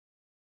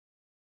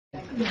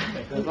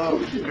Hello.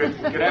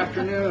 Good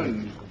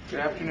afternoon. Good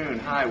afternoon.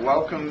 Hi.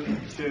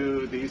 Welcome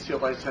to the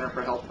UCLA Center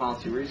for Health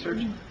Policy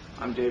Research.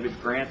 I'm David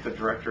Grant, the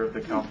director of the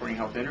California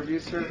Health Interview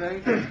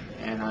Survey,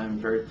 and I'm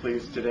very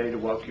pleased today to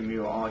welcome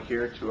you all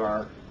here to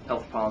our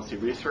Health Policy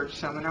Research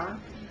Seminar.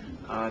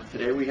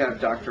 Today we have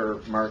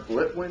Dr. Mark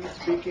Litwin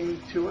speaking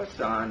to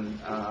us on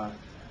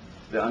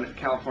the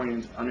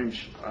Californians'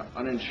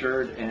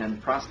 uninsured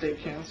and prostate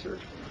cancer.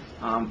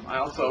 I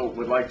also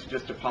would like to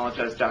just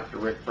apologize. Dr.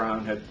 Rick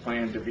Brown had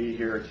planned to be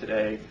here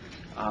today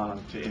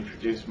to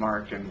introduce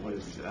Mark and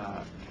was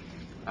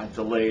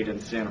delayed in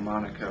Santa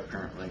Monica,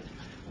 apparently.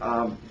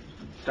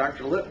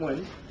 Dr.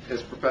 Litwin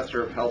is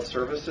professor of health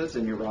services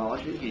and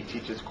urology. He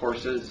teaches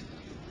courses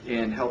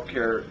in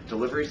healthcare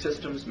delivery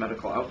systems,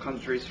 medical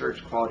outcomes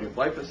research, quality of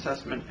life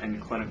assessment,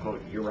 and clinical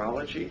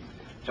urology.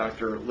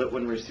 Dr.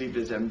 Litwin received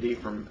his MD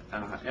from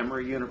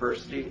Emory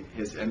University,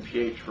 his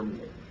MPH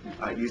from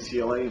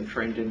UCLA, and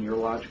trained in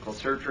urological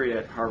surgery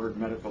at Harvard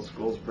Medical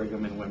School's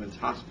Brigham and Women's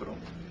Hospital.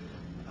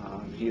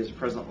 He is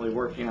presently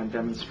working on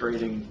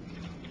demonstrating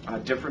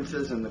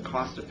differences in the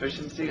cost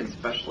efficiency in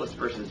specialists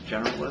versus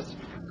generalists,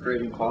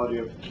 creating quality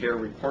of care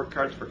report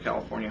cards for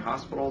California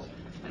hospitals,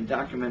 and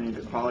documenting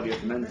the quality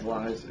of men's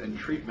lives and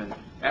treatment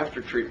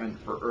after treatment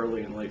for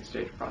early and late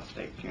stage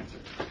prostate cancer.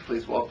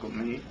 Please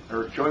welcome me,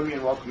 or join me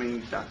in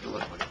welcoming Dr.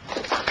 Litwin.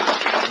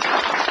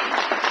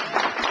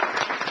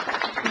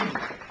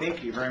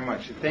 Thank you very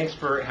much. Thanks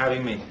for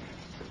having me.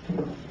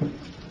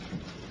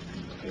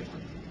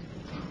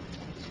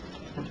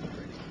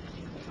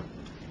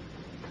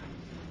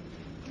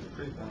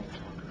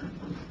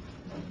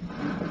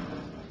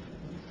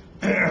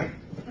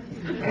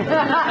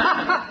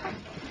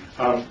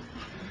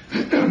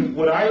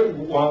 What I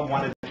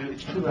want to do,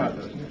 it's too loud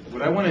though, isn't it?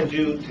 What I want to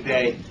do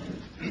today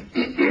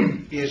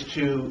is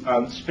to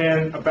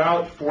spend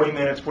about 40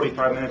 minutes,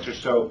 45 minutes or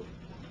so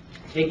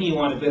taking you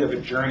on a bit of a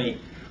journey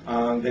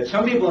that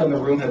some people in the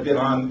room have been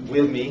on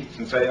with me,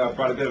 since I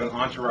brought a bit of an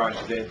entourage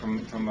today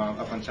from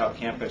up on South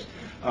Campus,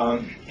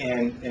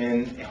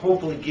 and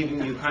hopefully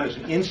giving you kind of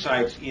some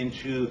insights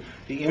into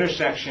the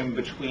intersection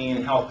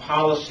between health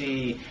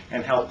policy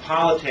and health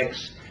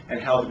politics and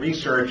health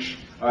research,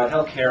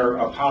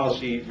 healthcare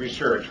policy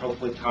research,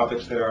 hopefully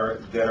topics that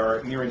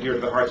are near and dear to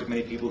the hearts of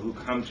many people who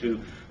come to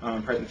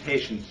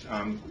presentations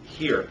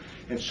here.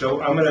 And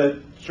so I'm going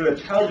to sort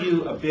of tell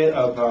you a bit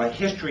of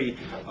history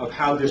of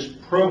how this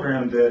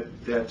program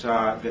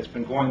that's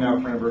been going now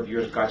for a number of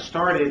years got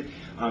started,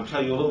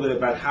 tell you a little bit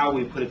about how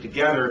we put it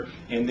together,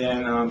 and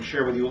then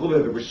share with you a little bit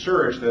of the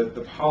research,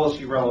 the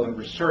policy relevant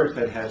research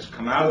that has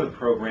come out of the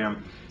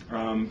program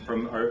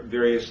from our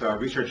various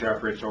research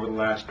efforts over the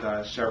last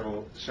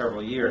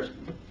several years.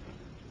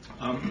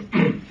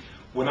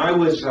 When I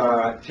was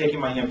taking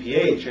my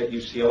MPH at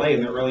UCLA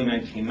in the early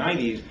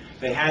 1990s,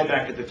 they had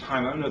back at the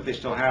time, I don't know if they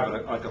still have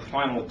it, like a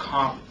final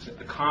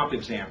comp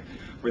exam,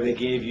 where they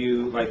gave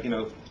you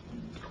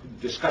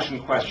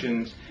discussion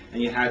questions,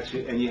 and you had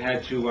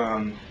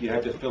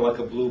to fill like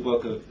a blue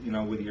book of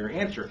with your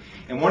answer.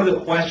 And one of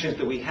the questions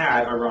that we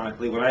had,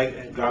 ironically, when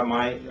I got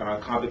my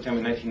comp exam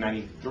in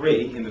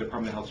 1993 in the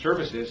Department of Health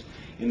Services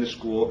in the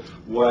school,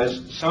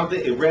 was something.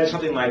 It read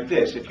something like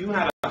this: if you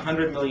had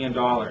 $100 million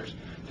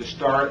to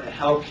start a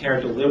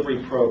healthcare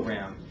delivery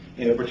program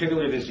in a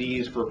particular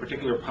disease for a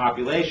particular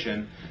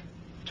population,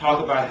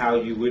 talk about how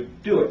you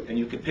would do it. And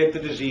you could pick the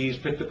disease,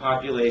 pick the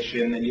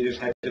population, and you just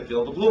had to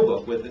fill the blue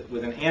book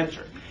with an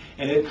answer.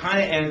 And it kind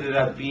of ended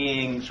up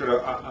being sort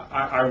of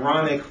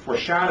ironic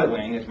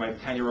foreshadowing, as my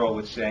 10-year-old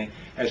would say,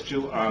 as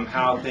to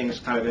how things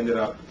kind of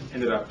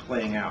ended up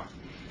playing out.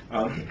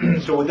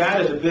 So with that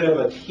as a bit of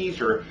a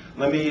teaser,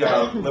 let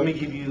me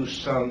give you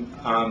some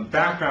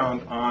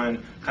background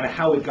on kind of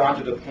how we got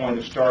to the point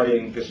of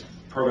starting this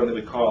program that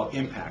we call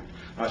Impact.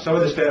 Some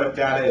of this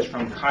data is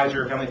from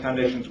Kaiser Family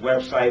Foundation's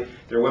website.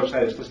 Their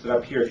website is listed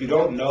up here. If you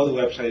don't know the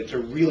website, it's a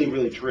really,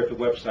 really terrific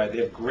website. They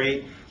have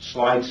great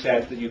slide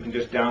sets that you can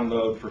just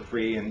download for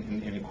free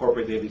and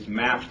incorporate. They have these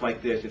maps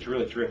like this. It's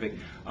really terrific.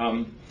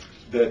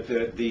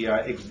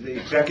 The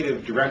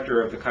executive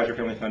director of the Kaiser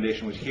Family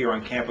Foundation was here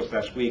on campus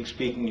last week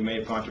speaking. You may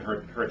have gone to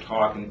her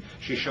talk, and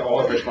all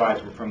of her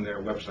slides were from their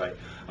website.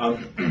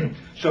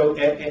 So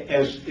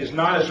as is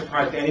not a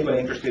surprise to anybody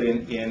interested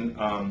in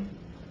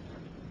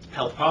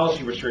health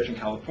policy research in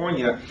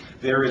California,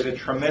 there is a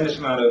tremendous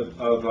amount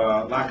of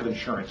lack of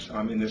insurance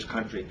in this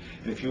country.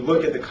 And if you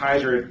look at the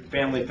Kaiser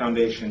Family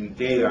Foundation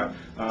data,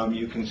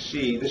 you can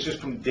see, this is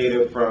from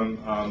data from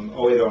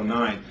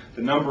 08-09,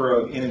 the number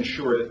of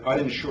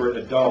uninsured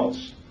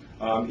adults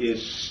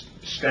is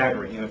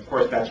staggering. And of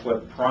course, that's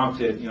what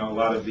prompted a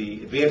lot of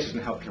the advances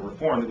in healthcare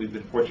reform that we've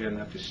been fortunate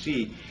enough to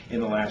see in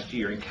the last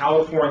year. In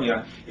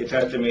California, it's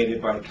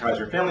estimated by the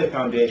Kaiser Family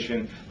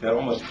Foundation that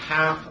almost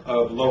half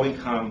of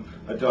low-income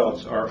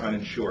adults are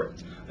uninsured.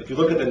 If you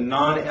look at the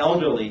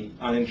non-elderly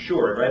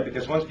uninsured, right,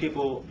 because once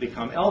people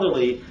become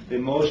elderly, they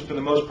for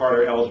the most part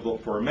are eligible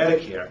for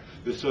Medicare.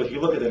 So if you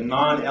look at the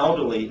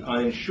non-elderly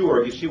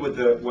uninsured, you see what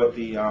the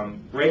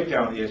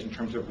breakdown is in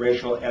terms of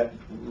race and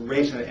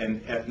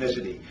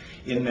ethnicity.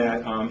 in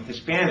that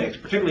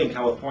Hispanics, particularly in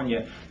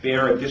California,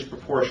 bear a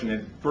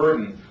disproportionate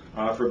burden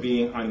for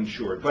being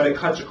uninsured. But it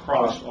cuts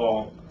across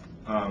all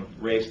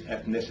race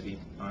ethnicities.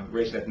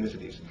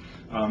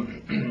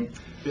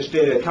 This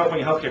data, the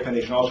California Healthcare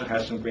Foundation also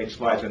has some great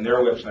slides on their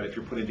website if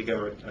you're putting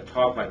together a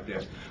talk like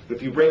this. But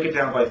if you break it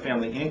down by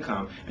family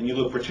income, and you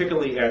look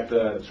particularly at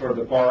the sort of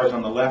the bars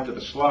on the left of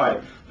the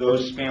slide,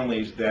 those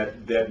families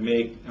that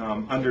make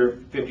under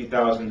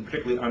 $50,000,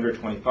 particularly under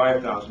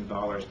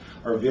 $25,000,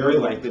 are very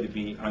likely to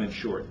be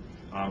uninsured,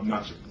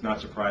 not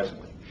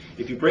surprisingly.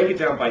 If you break it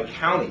down by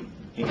county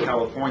in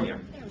California,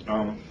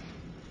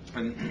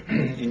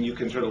 and you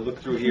can sort of look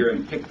through here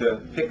and pick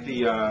the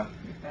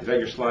is that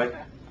your slide?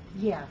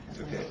 Yeah.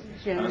 Okay.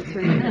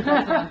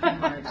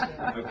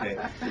 Okay.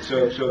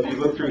 So if you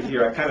look through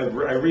here,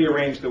 I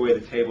rearranged the way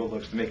the table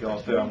looks to make it all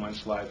fit on one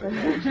slide. But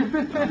you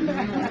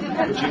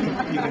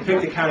can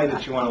pick the county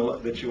that you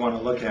want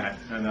to look at,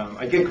 and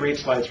I get great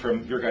slides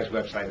from your guys'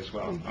 website as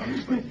well,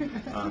 obviously,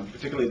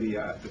 particularly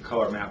the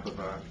color map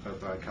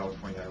of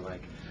California I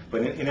like.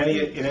 But in any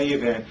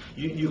event,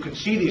 you can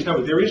see these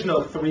numbers. There is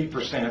no 3%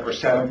 or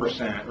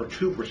 7% or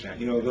 2%.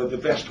 You know, the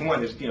best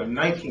one is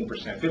 19%,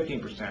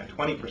 15%,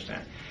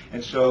 20%.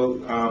 And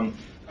so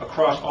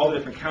across all the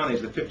different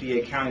counties, the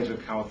 58 counties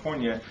of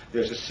California,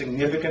 there's a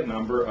significant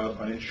number of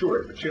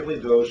uninsured, particularly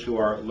those who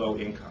are low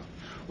income.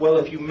 Well,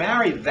 if you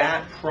marry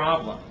that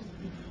problem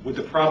with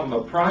the problem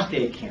of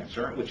prostate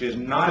cancer, which is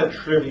not a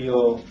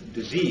trivial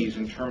disease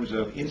in terms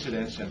of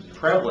incidence and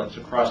prevalence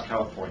across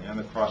California and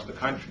across the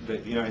country, the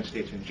United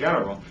States in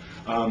general,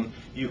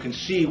 you can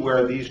see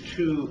where these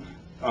two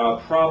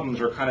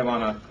problems are kind of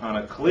on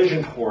a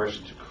collision course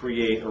to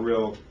create a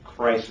real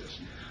crisis.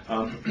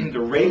 The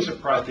rates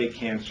of prostate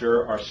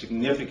cancer are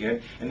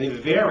significant, and they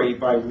vary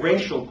by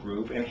racial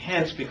group, and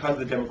hence, because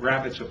of the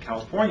demographics of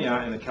California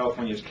and the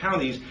California's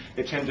counties,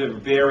 they tend to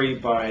vary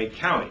by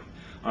county.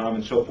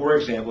 And so, for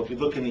example, if you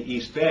look in the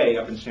East Bay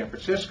up in San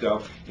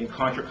Francisco, in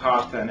Contra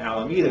Costa and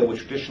Alameda, which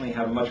traditionally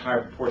have a much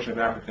higher proportion of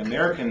African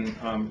American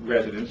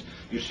residents,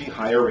 you see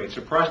higher rates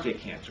of prostate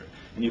cancer.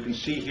 And you can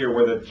see here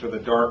where the sort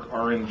of dark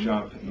orange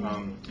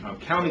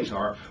counties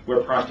are, where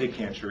prostate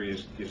cancer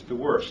is the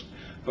worst.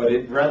 But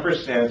it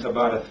represents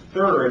about a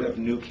third of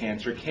new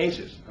cancer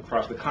cases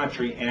across the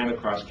country and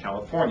across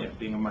California,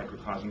 being a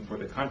microcosm for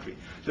the country.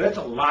 So that's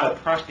a lot of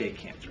prostate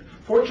cancer.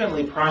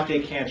 Fortunately,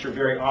 prostate cancer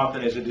very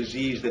often is a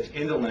disease that's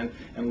indolent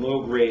and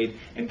low grade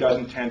and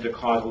doesn't tend to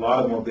cause a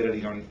lot of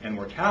morbidity and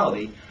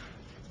mortality.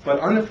 But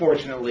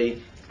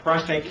unfortunately,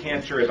 prostate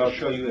cancer, as I'll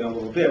show you in a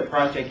little bit,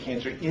 prostate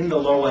cancer in the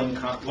low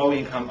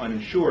income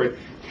uninsured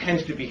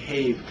tends to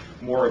behave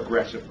more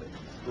aggressively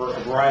for a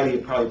variety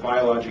of probably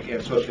biologic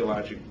and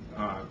sociologic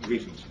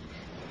reasons.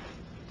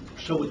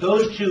 So with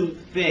those two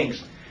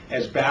things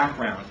as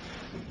background,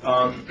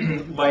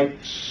 like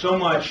so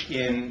much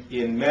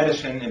in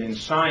medicine and in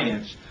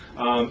science,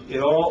 it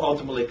all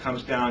ultimately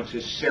comes down to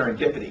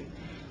serendipity.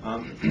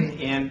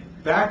 And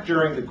back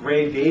during the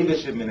Gray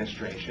Davis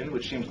administration,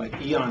 which seems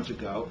like eons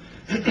ago,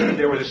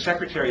 there was a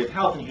Secretary of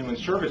Health and Human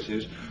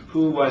Services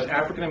who was an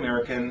African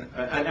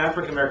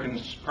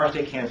American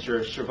prostate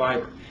cancer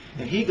survivor.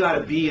 And he got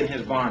a bee in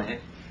his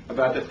bonnet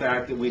about the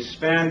fact that we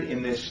spend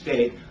in this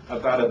state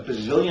about $1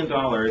 bazillion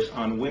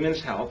on women's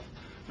health,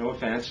 no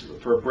offense,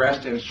 for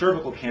breast and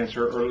cervical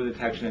cancer early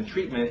detection and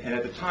treatment, and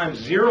at the time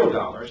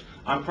 $0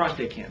 on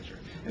prostate cancer.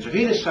 And so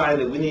he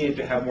decided that we needed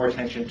to have more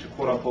attention to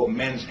quote-unquote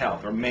men's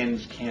health or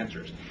men's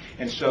cancers.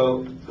 And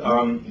so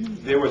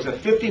there was a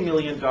 $50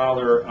 million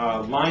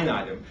line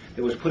item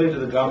that was put into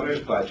the governor's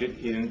budget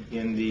in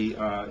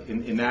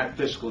that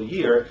fiscal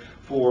year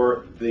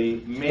for the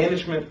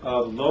management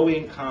of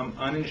low-income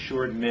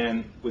uninsured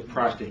men with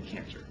prostate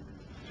cancer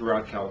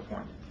throughout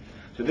California.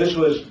 So this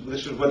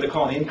is what they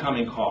call an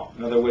incoming call.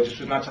 In other words, this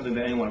was not something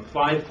that anyone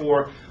applied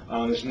for.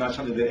 This is not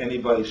something that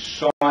anybody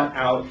sought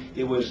out.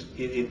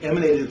 It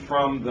emanated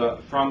from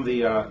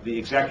the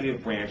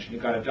executive branch, and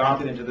it got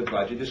adopted into the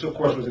budget. This, of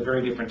course, was a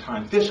very different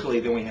time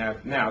fiscally than we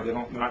have now. They're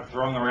not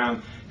throwing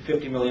around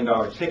 $50 million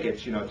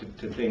tickets,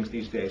 to things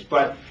these days.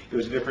 But it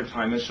was a different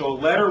time, and so a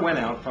letter went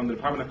out from the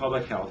Department of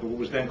Public Health, or what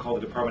was then called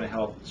the Department of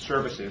Health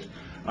Services,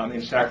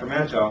 in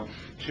Sacramento,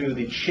 to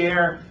the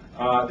chair's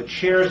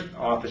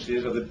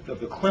offices of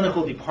the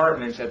clinical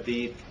departments at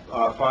the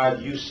 5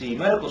 UC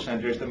medical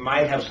centers that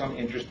might have some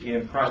interest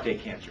in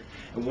prostate cancer.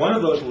 And one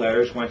of those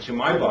letters went to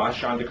my boss,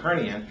 Sean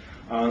DeKernian,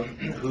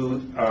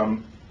 who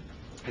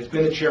has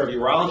been the chair of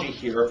urology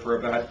here for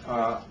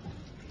about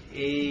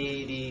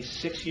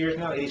 86 years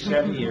now,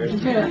 87 years.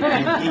 And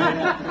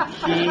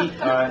he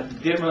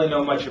didn't really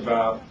know much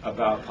about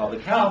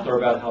public health or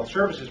about health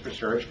services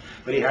research,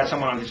 but he had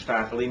someone on his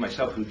faculty,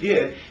 myself, who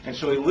did. And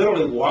so he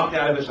literally walked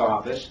out of his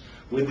office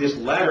with this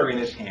letter in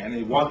his hand, and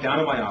he walked down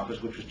to my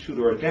office, which was 2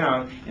 doors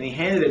down, and he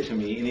handed it to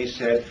me, and he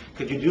said,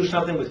 "Could you do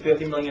something with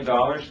 $50 million?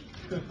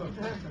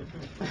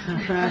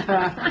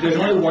 There's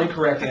only one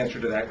correct answer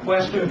to that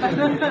question.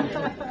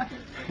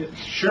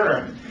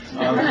 Sure.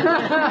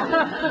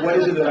 What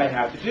is it that I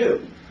have to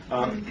do?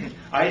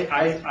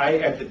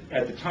 At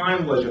the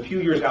time was a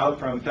few years out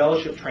from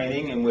fellowship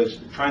training and was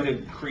trying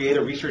to create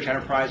a research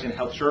enterprise in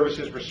health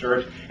services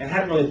research and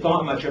hadn't really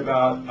thought much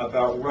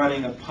about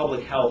running a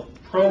public health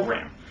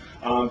program.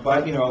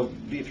 But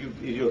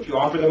if you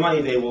offer the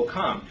money, they will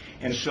come,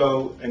 and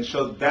so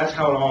that's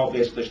how it all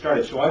basically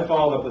started. So I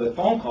followed up with a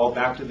phone call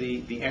back to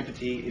the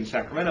entity in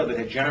Sacramento that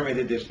had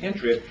generated this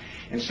interest,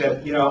 and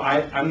said,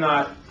 I'm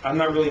not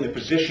really in a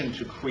position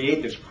to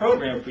create this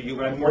program for you,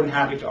 but I'm more than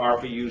happy to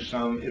offer you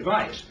some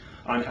advice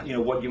on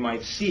what you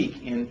might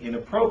seek in a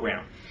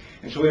program.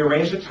 And so we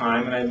arranged a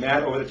time, and I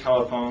met over the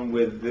telephone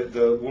with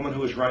the woman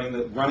who was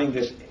running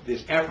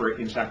this effort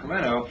in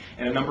Sacramento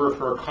and a number of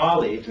her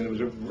colleagues, and it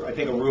was I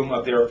think a room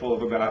up there full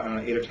of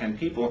about 8 or 10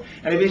 people,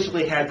 and I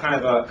basically had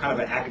kind of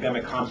an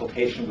academic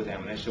consultation with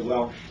them. And I said,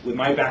 well, with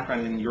my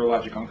background in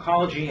urologic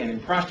oncology and in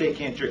prostate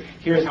cancer,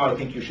 here's how I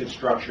think you should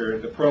structure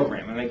the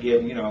program. And I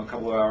gave a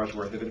couple of hours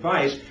worth of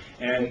advice,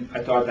 and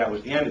I thought that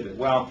was the end of it.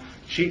 Well,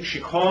 she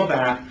called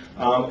back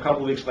a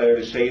couple of weeks later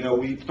to say,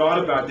 we've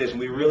thought about this, and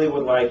we really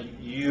would like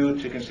you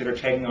to consider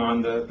taking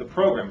on the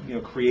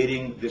program,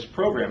 creating this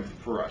program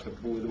for us,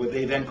 what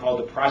they then called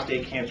the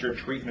Prostate Cancer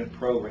Treatment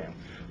Program,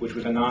 which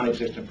was a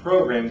non-existent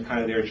program,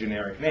 kind of their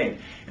generic name.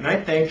 And I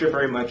thanked her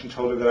very much and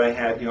told her that I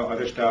had,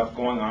 other stuff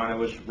going on. I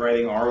was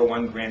writing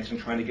R01 grants and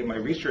trying to get my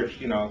research,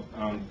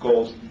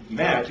 goals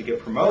met to get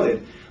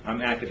promoted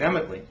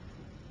academically.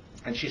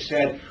 And she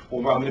said,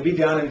 well, I'm going to be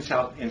down in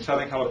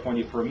Southern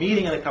California for a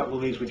meeting in a couple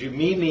of weeks. Would you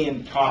meet me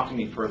and talk to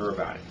me further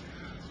about it?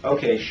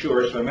 Okay,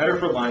 sure. So I met her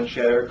for lunch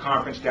at a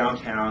conference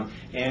downtown,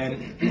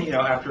 and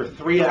after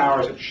 3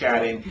 hours of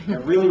chatting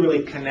and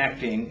really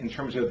connecting in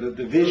terms of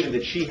the vision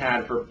that she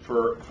had for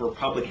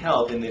public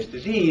health in this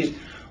disease,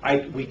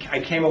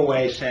 I came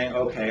away saying,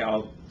 okay,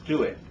 I'll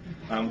do it.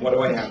 What do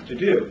I have to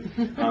do?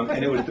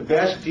 And it was the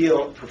best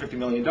deal for $50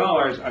 million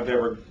I've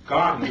ever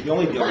gotten. The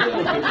only deal that $50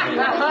 million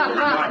I've ever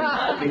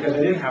gotten, because I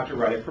didn't have to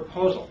write a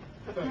proposal.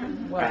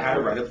 Wow. I had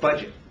to write a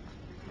budget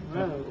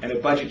and a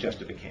budget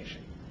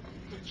justification.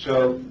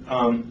 So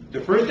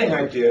the first thing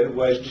I did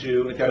was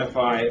to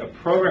identify a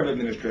program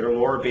administrator,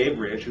 Laura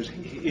Bainbridge, who's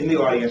in the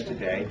audience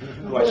today,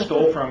 who I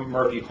stole from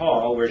Murphy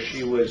Hall, where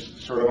she was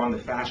sort of on the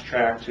fast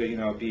track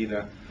to be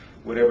the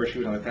whatever she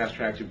was on the fast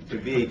track to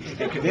be,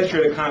 and convinced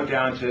her to come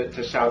down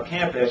to South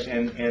Campus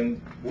and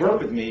work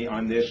with me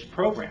on this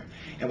program.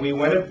 And we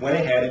went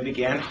ahead and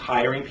began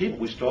hiring people.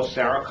 We stole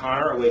Sarah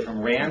Connor away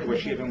from Rand, where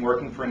she had been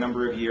working for a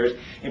number of years,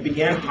 and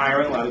began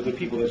hiring a lot of good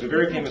people. There's a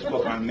very famous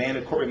book on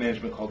corporate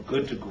management called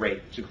Good to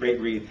Great. It's a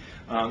great read.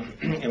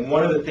 And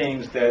one of the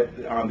things that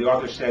the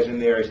author says in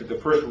there is that the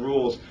first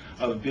rules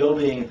of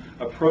building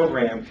a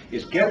program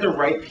is get the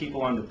right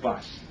people on the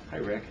bus. Hi,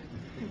 Rick.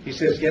 He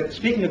says,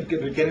 speaking of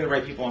getting the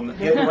right people on the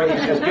get the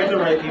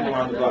right people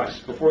on the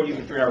bus before you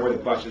can figure out where the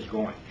bus is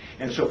going.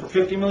 And so for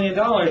 $50 million,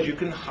 you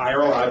can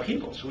hire a lot of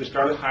people. So we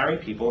started hiring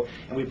people,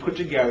 and we put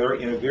together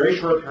in a very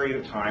short period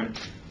of time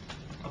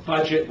a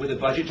budget with a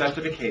budget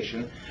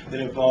justification that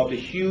involved a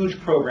huge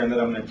program that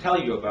I'm going to tell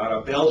you about,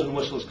 a bells and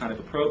whistles kind of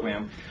a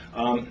program.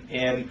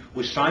 And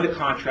we signed a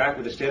contract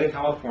with the state of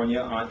California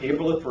on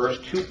April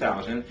 1st,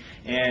 2000,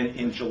 and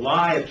in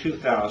July of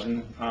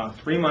 2000,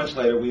 3 months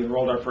later, we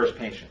enrolled our first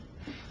patient.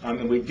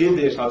 And we did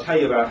this. I'll tell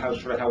you about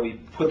how we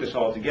put this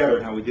all together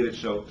and how we did it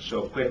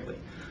so quickly.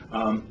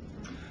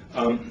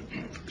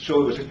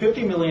 So it was a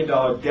 $50 million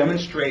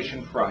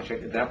demonstration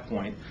project at that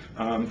point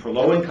for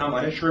low-income,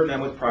 uninsured men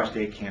with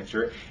prostate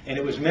cancer, and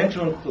it was meant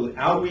to include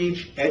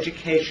outreach,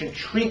 education,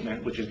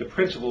 treatment, which is the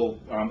principal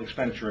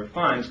expenditure of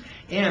funds,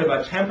 and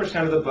about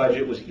 10% of the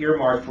budget was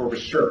earmarked for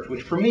research,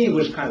 which for me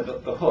was kind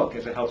of the hook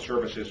as a health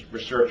services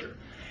researcher.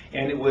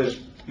 And it was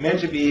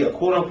meant to be a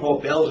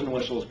quote-unquote bells and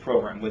whistles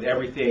program with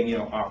everything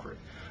offered.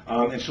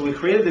 And so we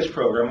created this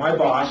program. My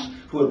boss,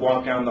 who had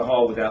walked down the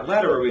hall with that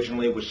letter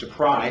originally, was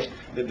surprised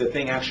that the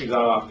thing actually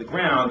got off the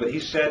ground. But he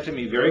said to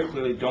me very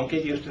clearly, "Don't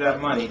get used to that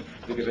money,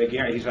 because I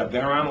guarantee." He said, "I've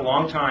been around a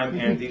long time,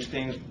 and these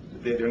things,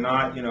 they're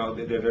not,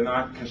 they're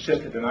not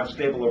consistent. They're not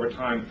stable over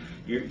time.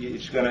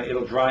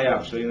 It'll dry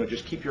up. So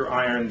just keep your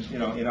irons,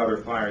 in other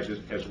fires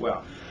as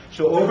well."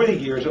 So over the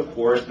years, of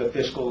course, the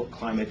fiscal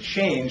climate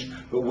changed,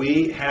 but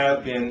we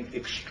have been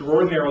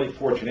extraordinarily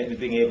fortunate in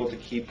being able to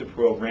keep the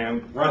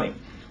program running.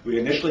 We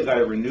initially got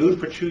it renewed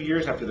for 2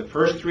 years after the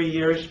first 3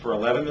 years for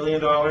 $11 million.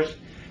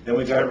 Then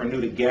we got it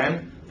renewed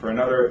again for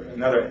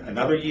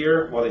another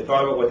year while they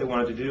thought about what they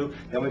wanted to do.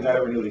 Then we got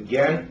it renewed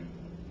again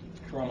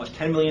for almost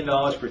 $10 million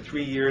for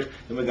 3 years.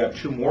 Then we got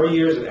 2 more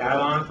years of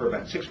add-on for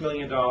about $6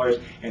 million.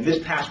 And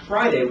this past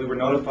Friday, we were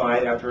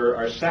notified after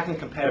our second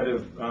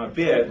competitive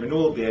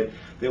renewal bid,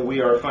 that we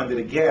are funded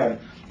again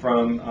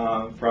from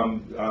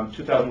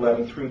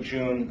 2011 through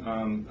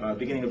June,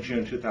 beginning of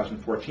June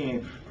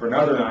 2014, for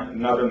another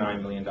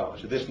 $9 million.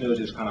 So this news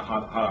is kind of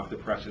hot off the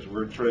presses.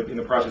 We're sort of in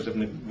the process of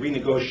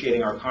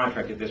renegotiating our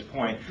contract at this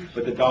point,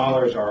 but the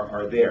dollars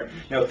are there.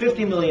 Now,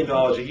 $50 million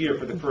a year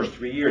for the first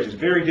 3 years is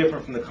very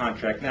different from the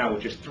contract now,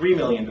 which is $3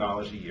 million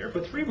a year.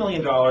 But $3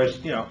 million,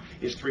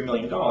 is $3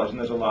 million, and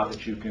there's a lot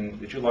that you can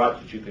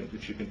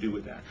do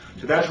with that.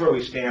 So that's where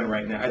we stand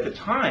right now. At the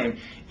time,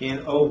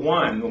 in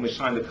 '01, when we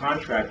signed the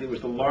contract, it was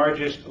the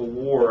largest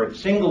award,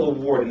 single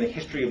award in the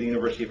history of the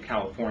University of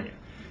California.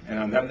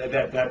 And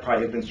that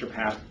probably has been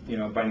surpassed,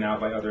 by now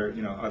by other,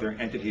 other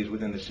entities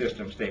within the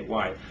system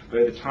statewide.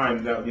 But at the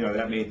time,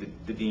 that made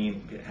the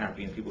dean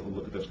happy and people who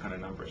look at those kind of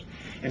numbers.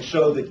 And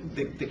so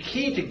the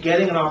key to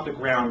getting it off the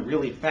ground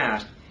really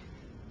fast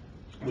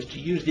was to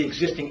use the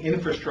existing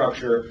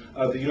infrastructure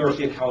of the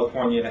University of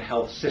California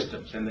health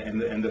systems and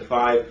the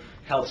 5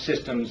 health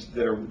systems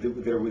that are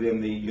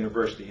within the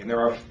university. And there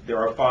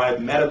are 5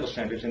 medical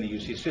centers in the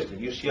UC system: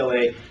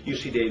 UCLA,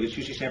 UC Davis,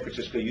 UC San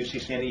Francisco, UC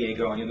San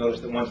Diego, and you'll notice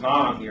the one's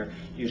not on here,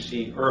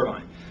 UC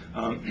Irvine.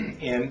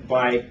 And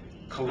by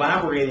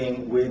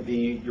collaborating with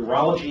the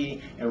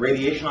urology and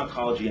radiation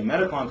oncology and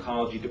medical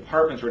oncology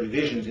departments or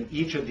divisions in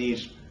each of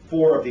these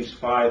 4 of these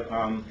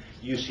 5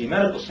 UC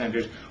medical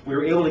centers, we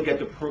were able to get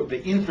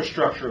the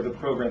infrastructure of the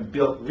program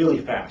built really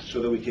fast, so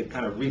that we could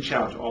kind of reach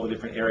out to all the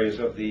different areas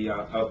of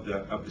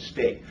the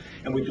state.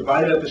 And we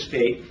divided up the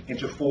state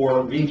into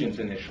 4 regions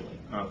initially,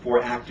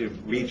 4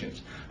 active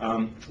regions.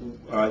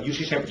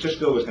 UC San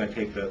Francisco was going to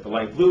take the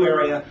light blue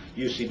area,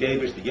 UC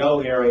Davis the yellow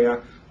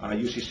area,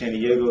 UC San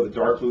Diego, the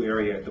dark blue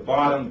area at the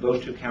bottom,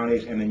 those 2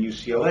 counties, and then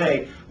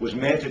UCLA was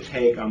meant to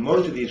take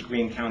most of these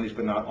green counties,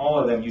 but not all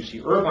of them.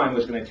 UC Irvine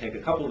was going to take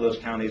a couple of those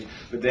counties,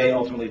 but they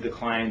ultimately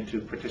declined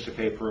to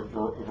participate for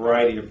a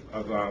variety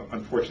of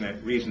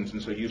unfortunate reasons,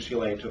 and so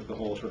UCLA took the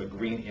whole sort of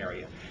green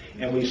area.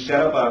 And we set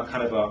up a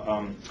kind of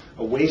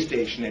a way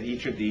station at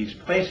each of these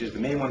places, the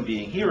main one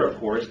being here, of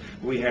course.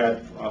 We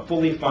had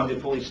fully funded,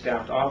 fully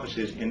staffed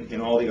offices in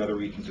all the other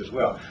regions as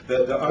well.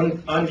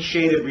 The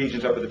unshaded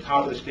regions up at the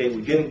top of the state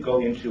we didn't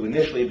go into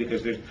initially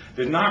because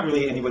there's not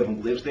really anybody who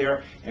lives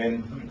there,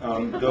 and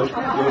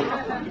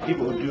the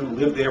people who do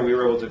live there, we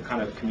were able to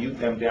kind of commute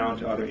them down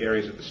to other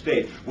areas of the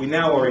state. We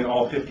now are in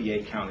all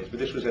 58 counties, but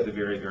this was at the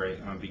very, very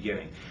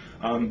beginning.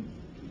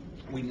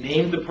 We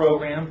named the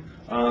program,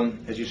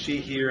 as you see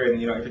here,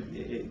 and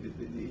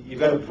you've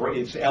got to.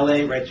 It's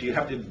LA, right? So you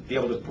have to be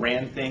able to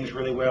brand things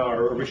really well.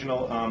 Our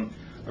original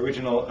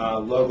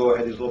logo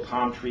had these little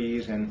palm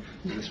trees, and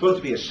there's supposed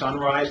to be a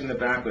sunrise in the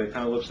back, but it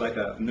kind of looks like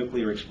a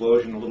nuclear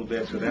explosion a little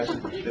bit. So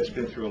that's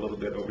been through a little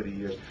bit over the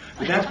years.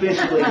 But that's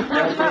basically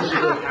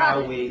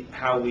how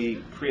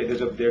we create.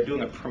 They're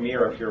doing a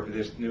premiere up here for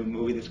this new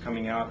movie that's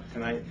coming out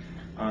tonight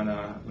on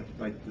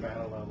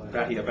Battle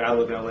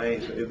of LA.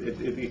 So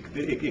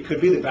it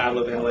could be the Battle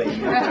of LA in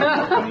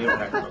the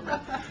impact program.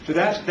 So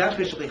that's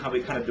basically how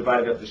we kind of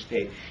divided up the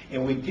state,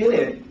 and we did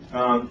it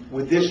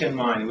with this in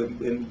mind.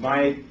 In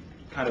my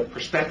kind of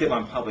perspective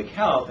on public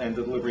health and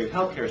the delivery of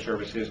healthcare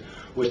services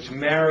was to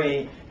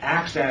marry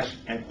access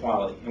and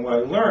quality. And what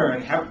I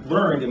have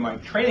learned in my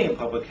training in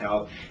public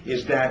health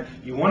is that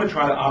you want to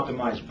try to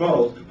optimize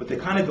both, but they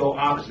kind of go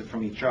opposite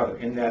from each other,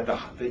 in that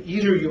the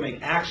easier you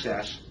make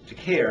access to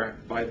care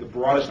by the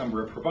broadest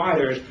number of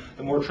providers,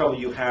 the more trouble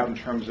you have in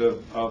terms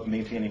of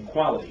maintaining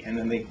quality. And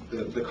then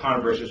the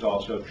converse is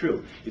also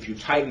true. If you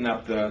tighten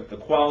up the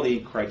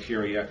quality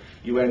criteria,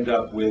 you end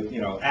up with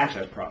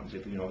access problems.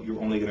 If you're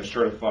only going to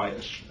certify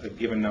a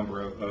given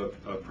number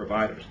of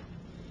providers.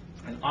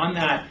 And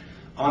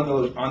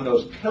on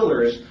those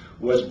pillars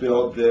was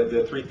built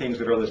the 3 things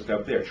that are listed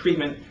up there: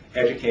 treatment,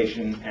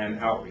 education, and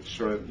outreach,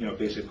 sort of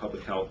basic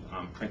public health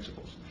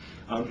principles.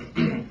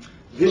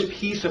 This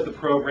piece of the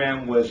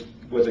program was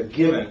a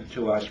given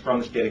to us from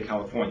the state of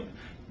California.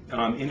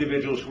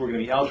 Individuals who were going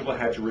to be eligible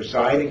had to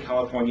reside in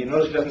California.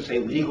 Notice it doesn't say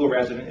legal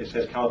resident, it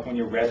says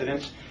California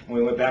residents, and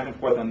we went back and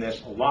forth on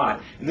this a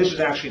lot. And this is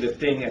actually the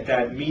thing at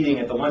that meeting,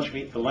 at the lunch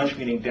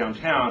meeting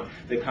downtown,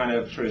 that kind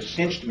of sort of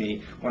cinched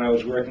me when I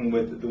was working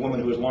with the woman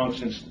who has long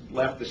since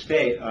left the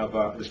state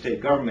of the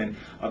state government,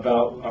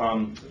 about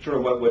sort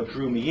of what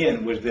drew me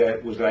in was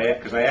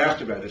because I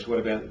asked about this, what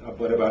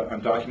about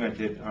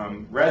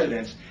undocumented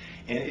residents.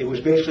 And it was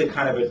basically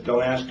kind of a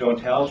don't ask, don't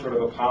tell sort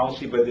of a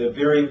policy, but the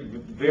very,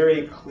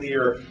 very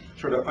clear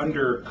sort of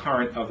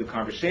undercurrent of the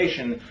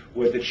conversation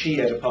was that she,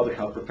 as a public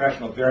health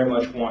professional, very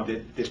much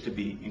wanted this to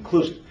be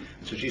inclusive.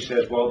 And so she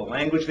says, well, the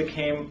language that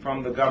came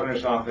from the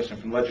governor's office and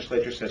from the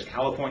legislature says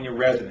California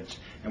residents,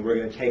 and we're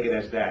going to take it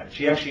as that.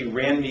 She actually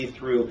ran me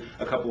through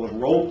a couple of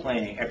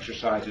role-playing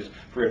exercises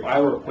for if I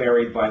were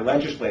queried by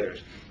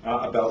legislators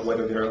about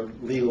whether they're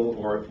legal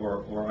or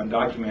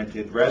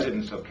undocumented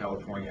residents of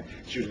California.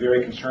 She was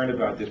very concerned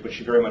about this, but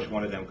she very much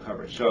wanted them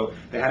covered. So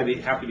they have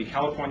to be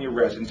California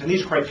residents, and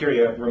these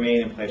criteria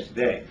remain in place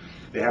today.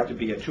 They have to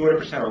be at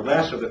 200% or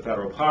less of the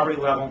federal poverty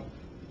level,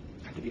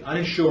 have to be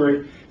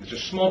uninsured. There's a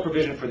small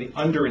provision for the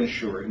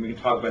underinsured, and we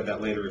can talk about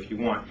that later if you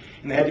want.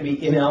 And they had to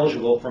be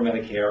ineligible for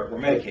Medicare or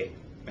Medicaid.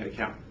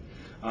 Medi-Cal.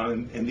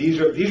 And these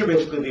are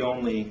basically the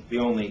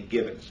only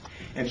givens.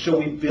 And so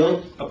we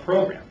built a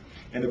program.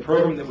 And the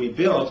program that we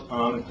built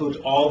includes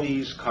all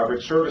these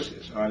covered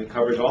services. It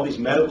covers all these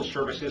medical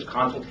services,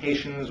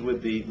 consultations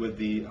with the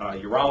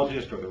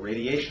urologist or the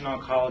radiation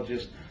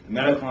oncologist, the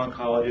medical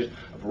oncologist,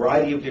 a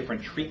variety of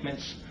different treatment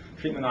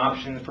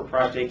options for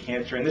prostate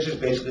cancer. And this is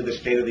basically the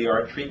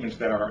state-of-the-art treatments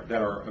that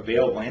are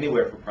available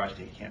anywhere for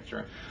prostate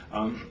cancer.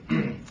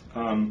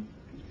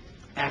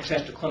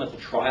 Access to clinical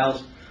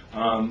trials,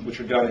 which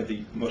are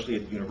done mostly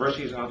at the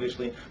universities,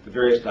 obviously, the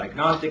various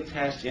diagnostic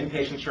tests,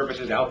 inpatient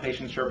services,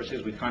 outpatient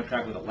services. We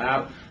contract with a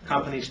lab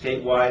company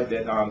statewide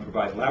that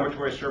provides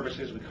laboratory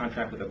services. We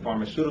contract with a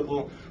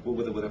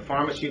with a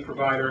pharmacy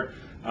provider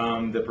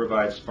that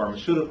provides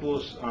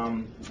pharmaceuticals,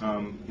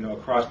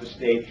 across the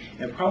state.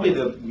 And probably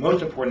the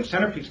most important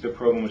centerpiece of the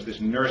program was this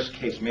nurse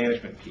case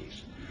management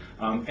piece.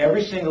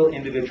 Every single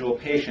individual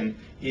patient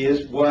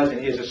was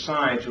and is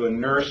assigned to a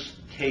nurse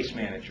case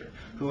manager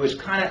who is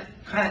kind of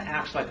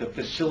acts like a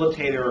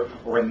facilitator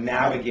or a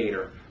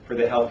navigator for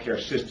the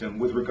healthcare system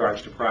with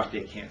regards to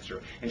prostate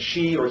cancer. And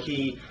she or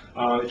he,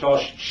 it's all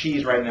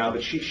she's right now,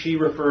 but she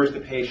refers the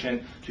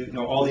patient to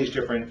all these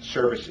different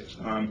services.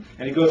 And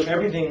it goes from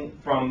everything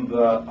from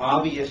the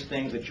obvious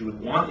things that you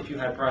would want if you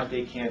had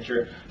prostate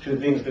cancer to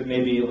things that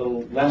may be a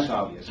little less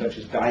obvious, such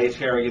as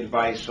dietary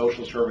advice,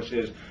 social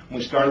services. When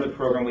we started the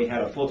program, we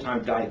had a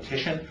full-time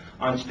dietitian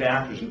on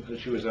staff.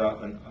 She was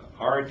an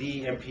RD,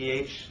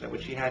 MPH, is that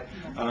what she had?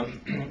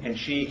 And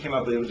she came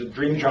up with, it was a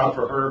dream job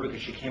for her because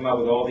she came up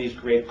with all these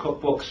great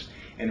cookbooks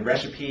and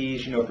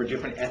recipes, for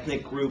different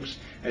ethnic groups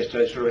as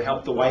to sort of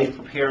help the wife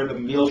prepare the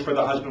meals for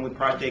the husband with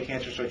prostate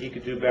cancer so he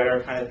could do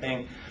better kind of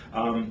thing.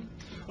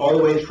 All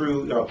the way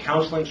through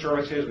counseling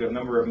services. We have a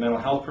number of mental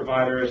health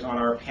providers on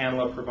our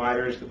panel of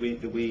providers that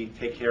we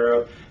take care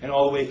of, and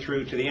all the way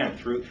through to the end,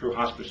 through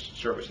hospice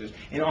services.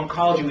 In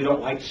oncology, we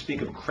don't like to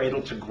speak of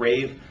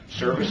cradle-to-grave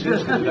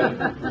services because it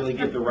doesn't really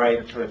give the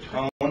right sort of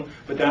tone,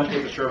 but that's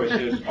what the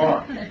services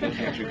are in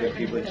cancer.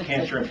 Because it's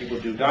cancer and people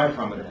do die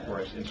from it, of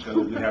course, and so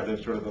we have the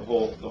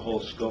whole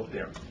scope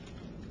there.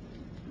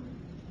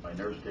 My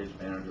nurse case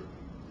manager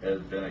has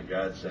been a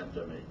godsend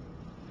to me.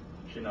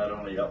 She not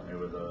only helped me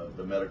with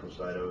the medical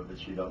side of it, but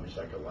she helped me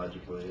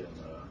psychologically, and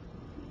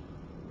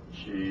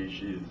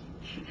she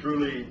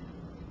truly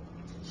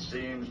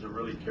seems to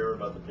really care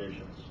about the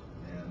patients.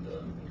 And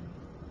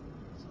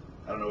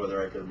I don't know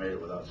whether I could have made it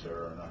without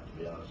Sarah or not, to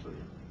be honest with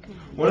you.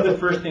 One of the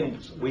first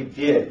things we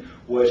did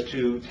was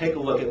to take a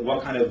look at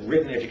what kind of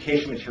written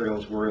education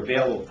materials were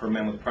available for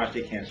men with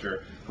prostate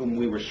cancer whom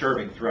we were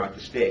serving throughout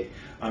the state.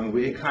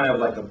 We did kind of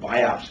like a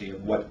biopsy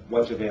of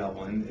what's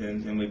available,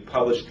 and we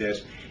published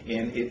this.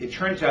 And it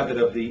turns out that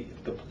of the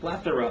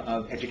plethora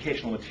of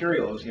educational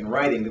materials in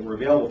writing that were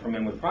available for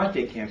men with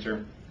prostate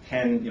cancer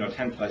 10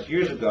 plus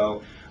years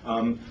ago,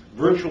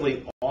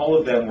 virtually all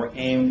of them were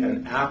aimed at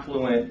an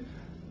affluent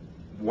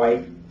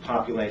white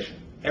population.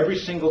 Every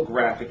single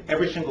graphic,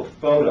 every single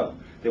photo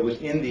that was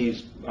in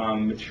these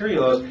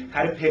materials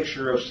had a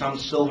picture of some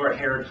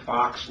silver-haired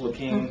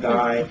fox-looking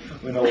guy,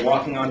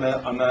 walking on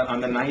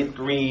the ninth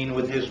green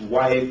with his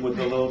wife, with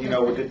the little,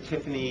 with the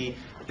Tiffany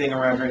thing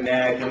around her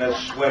neck and a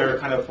sweater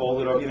kind of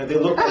folded over. They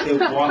look like they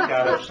walked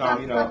out of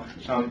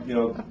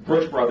some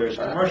Brooks Brothers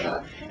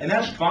commercial. And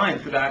that's fine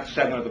for that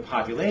segment of the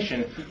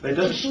population, but it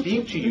doesn't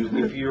speak to you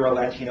if you're a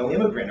Latino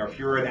immigrant, or if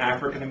you're an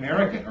African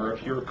American, or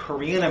if you're a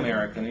Korean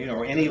American,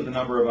 or any of the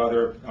number of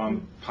other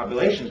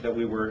populations that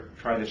we were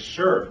trying to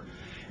serve.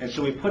 And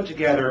so we put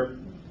together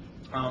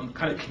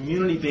kind of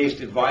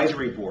community-based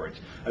advisory boards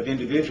of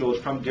individuals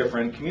from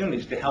different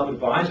communities to help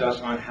advise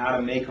us on how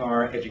to make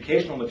our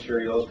educational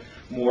materials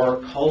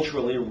more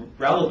culturally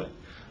relevant,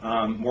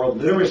 more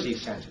literacy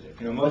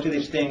sensitive. Most of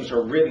these things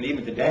are written,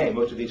 even today,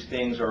 most of these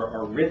things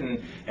are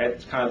written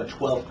at kind of the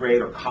 12th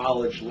grade or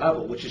college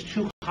level, which is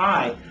too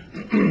high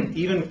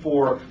even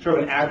for sort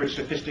of an average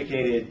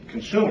sophisticated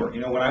consumer.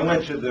 When I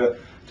went to the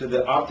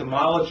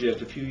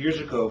ophthalmologist a few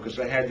years ago, because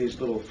I had these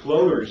little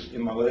floaters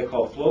what they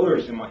call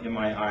floaters in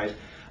my eyes,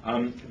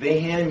 they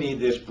handed me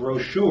this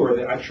brochure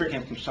that I'm sure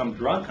came from some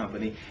drug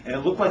company, and it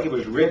looked like it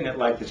was written at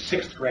like the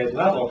 6th grade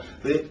level,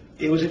 but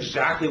it was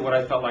exactly what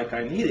I felt like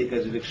I needed,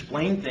 because it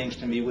explained things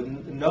to me with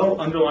no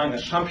underlying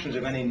assumptions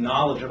of any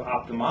knowledge of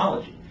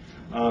ophthalmology.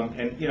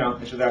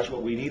 And so that's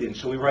what we needed. And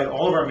so we write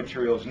all of our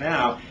materials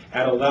now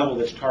at a level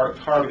that's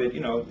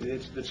targeted,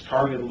 that's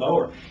targeted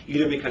lower,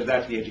 either because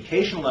that's the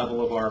education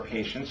level of our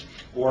patients,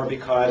 or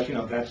because,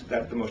 that's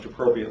the most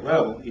appropriate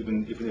level,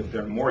 even if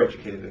they're more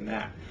educated than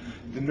that.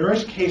 The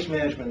nurse case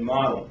management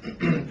model,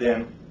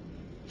 then,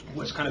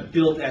 was kind of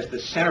built as the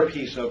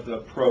centerpiece of the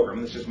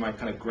program. This is my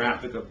kind of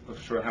graphic of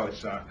sort of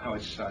how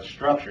it's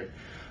structured.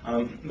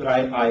 But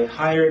I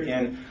hired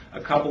in a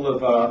couple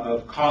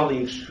of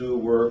colleagues who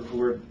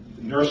were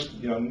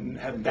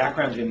have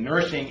backgrounds in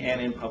nursing and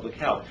in public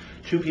health.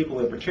 Two people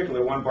in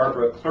particular, one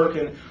Barbara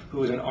Clerkin, who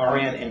was an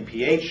RN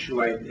MPH,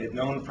 who I had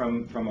known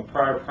from a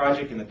prior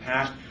project in the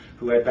past,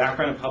 who had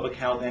background in public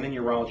health and in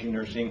urology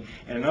nursing,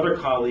 and another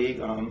colleague,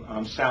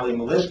 Sally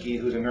Maliski,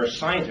 who's a nurse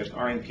scientist,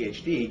 RN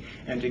PhD,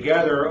 and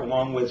together,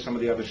 along with some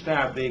of the other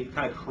staff, they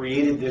kind of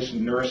created this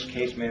nurse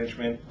case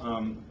management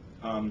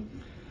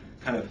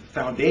kind of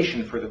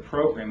foundation for the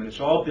program, and it's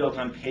all built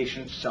on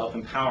patient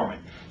self-empowerment.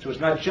 So it's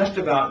not just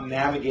about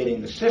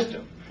navigating the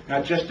system,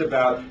 not just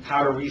about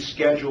how to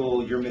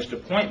reschedule your missed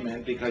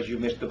appointment because you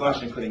missed the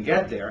bus and couldn't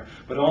get there,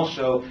 but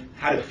also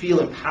how to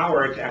feel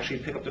empowered to actually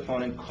pick up the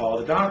phone and call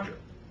the doctor,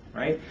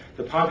 right?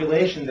 The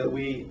population that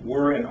we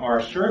were and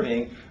are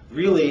serving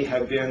really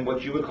have been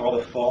what you would call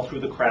the fall through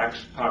the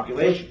cracks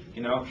population.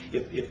 You know,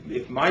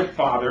 if my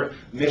father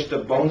missed a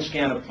bone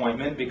scan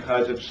appointment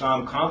because of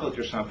some conflict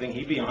or something,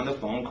 he'd be on the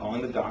phone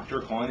calling the doctor,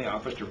 calling the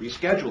office to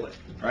reschedule it,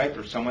 right?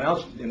 Or someone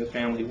else in the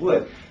family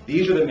would.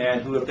 These are the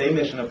men who, if they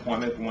miss an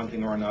appointment for one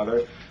thing or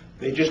another,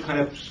 they just kind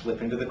of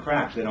slip into the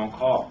cracks. They don't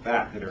call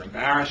back. They're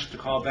embarrassed to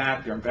call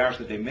back. They're embarrassed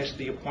that they missed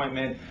the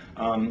appointment.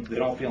 They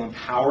don't feel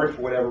empowered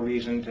for whatever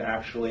reason to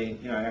actually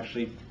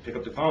pick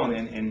up the phone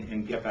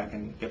and get back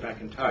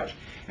in touch.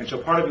 And so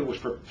part of it was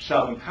for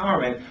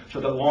self-empowerment, so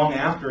that long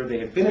after they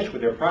had finished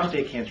with their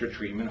prostate cancer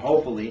treatment,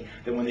 hopefully,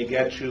 that when they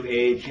get to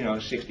age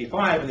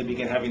 65 and they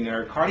begin having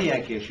their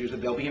cardiac issues, that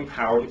they'll be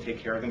empowered to take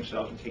care of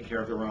themselves and take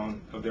care of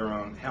their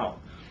own health.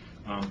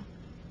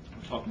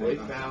 They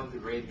found the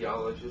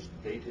radiologist.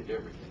 They did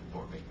everything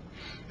for me.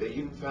 They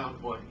even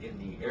found one in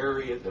the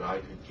area that I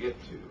could get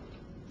to.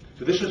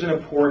 So this is an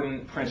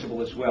important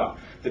principle as well.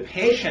 The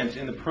patients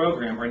in the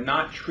program are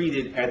not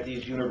treated at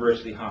these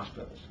university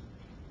hospitals.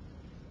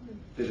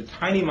 There's a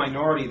tiny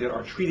minority that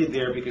are treated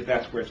there because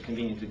that's where it's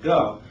convenient to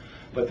go.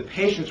 But the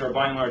patients are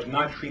by and large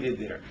not treated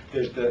there.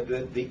 There's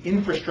the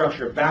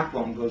infrastructure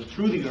backbone goes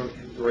through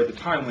or at the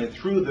time went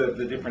through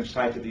the different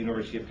sites at the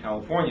University of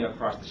California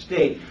across the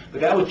state,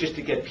 but that was just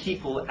to get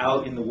people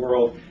out in the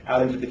world,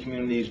 out into the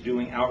communities,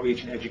 doing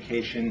outreach and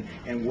education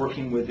and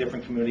working with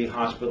different community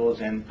hospitals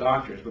and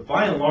doctors. But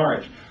by and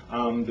large,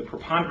 the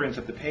preponderance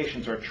of the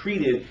patients are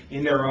treated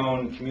in their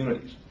own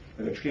communities.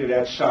 They're treated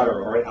at Sutter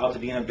or at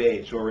Altadena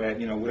Bates or at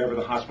whatever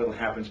the hospital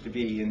happens to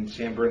be in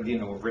San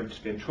Bernardino or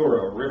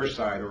Ventura or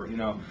Riverside or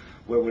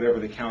whatever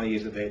the county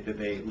is that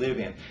they live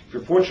in. If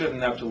you're fortunate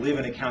enough to live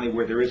in a county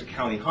where there is a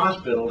county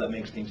hospital, that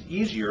makes things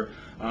easier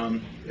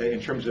in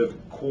terms of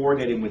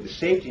coordinating with the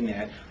safety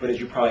net. But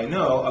as you probably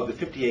know, of the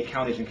 58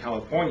 counties in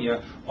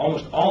California,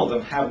 almost all of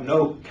them have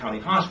no county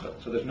hospital,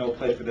 so there's no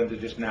place for them to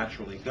just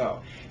naturally go.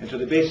 And so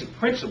the basic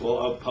principle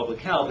of public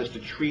health is to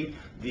treat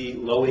the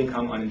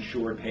low-income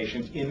uninsured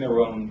patients in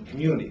their own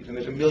communities. And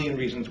there's a million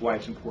reasons why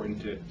it's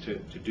important to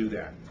do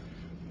that.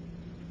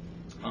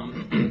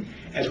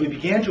 As we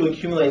began to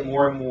accumulate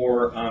more and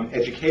more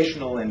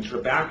educational and sort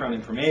of background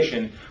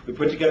information, we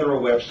put together a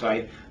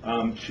website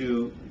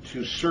to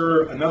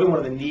serve another one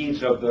of the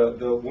needs of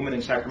the woman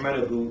in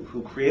Sacramento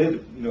who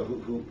created,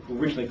 who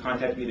originally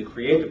contacted me to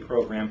create the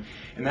program,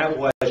 and that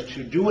was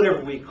to do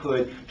whatever we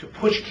could to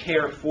push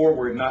care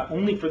forward, not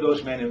only for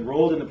those men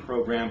enrolled in the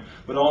program,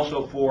 but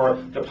also for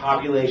the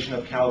population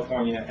of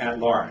California at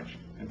large,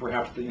 and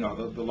perhaps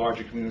the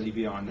larger community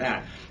beyond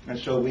that. And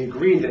so we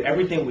agreed that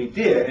everything we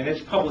did, and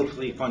it's a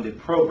publicly funded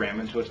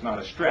program, and so it's not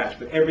a stretch,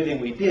 but everything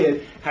we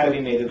did had to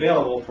be made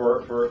available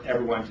for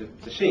everyone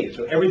to see.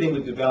 So everything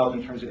we've developed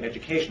in terms of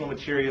educational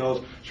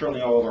materials,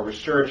 certainly all of our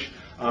research,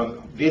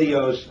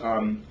 videos,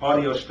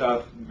 audio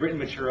stuff, written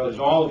material is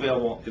all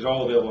available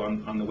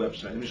on the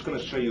website. I'm just going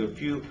to show you a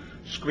few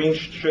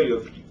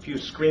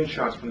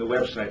screenshots from the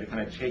website to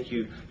kind of take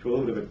you through a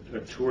little bit of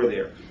a tour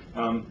there.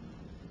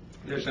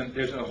 There's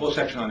a whole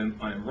section on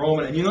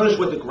enrollment, and you notice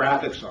what the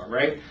graphics are,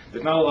 right?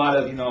 There's not a lot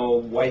of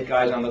white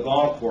guys on the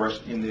golf course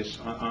in this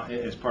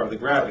as part of the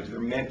graphics.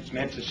 It's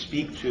meant to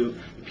speak to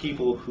the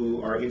people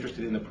who are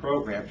interested in the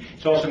program.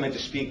 It's also meant to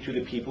speak to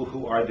the people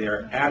who are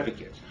their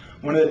advocates.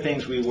 One of the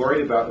things we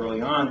worried about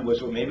early on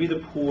was, well, maybe the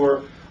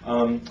poor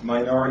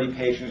minority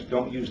patients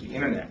don't use the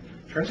internet.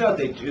 Turns out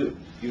they do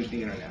use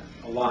the internet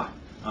a lot.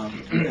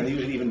 And they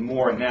use it even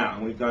more now.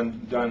 And we've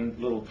done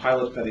little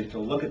pilot studies to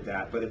look at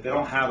that. But if they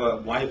don't have a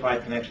Wi-Fi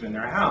connection in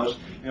their house,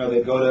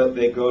 they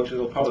go to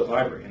the public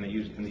library and they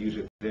use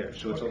it there.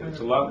 So it's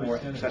a lot more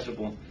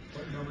accessible.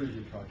 What numbers are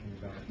you talking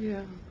about?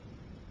 Yeah.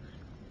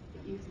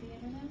 Use the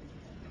internet?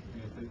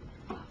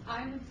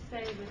 I would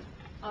say that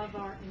of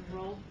our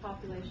enrolled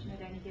population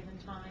at any given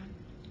time,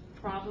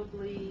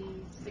 probably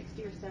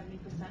 60 or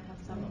 70% have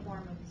some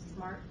form of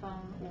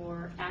smartphone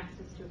or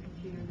access to a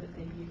computer that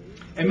they use.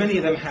 And many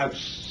of them have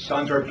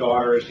sons or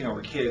daughters,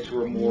 or kids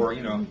who are more,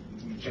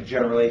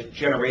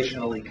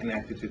 generationally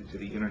connected to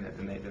the internet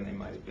than they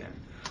might have been.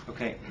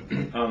 Okay,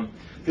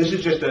 this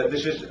is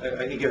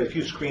again a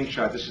few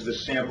screenshots. This is a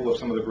sample of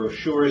some of the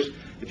brochures.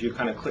 If you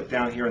kind of click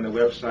down here on the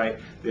website,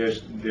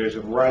 there's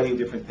a variety of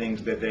different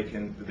things that they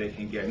can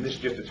get. And this is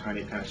just a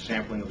tiny kind of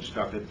sampling of the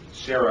stuff that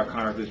Sarah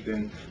Connor has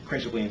been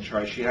principally in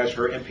charge. She has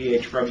her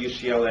MPH from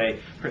UCLA,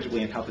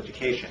 principally in health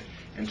education.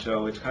 And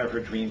so it's kind of her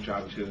dream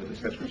job too. At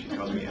least that's what she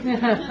tells me.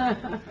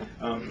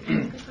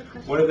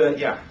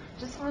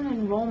 just on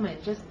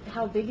enrollment, just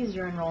how big is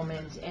your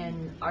enrollment,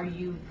 and are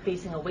you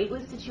facing a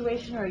waitlist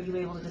situation, or are you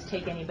able to just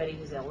take anybody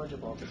who's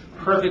eligible?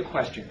 Perfect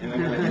question,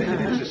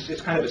 and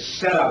it's kind of a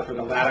setup for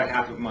the latter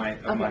half of my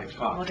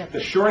talk. The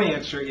short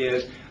answer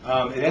is,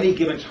 at any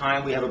given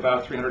time, we have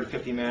about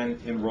 350 men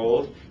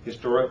enrolled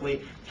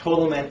historically.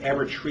 Total men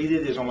ever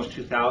treated is almost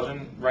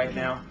 2,000 right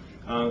now.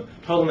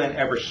 Total men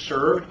ever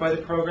served by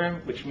the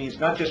program, which means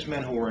not just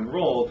men who were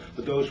enrolled,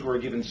 but those who were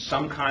given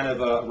some kind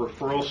of a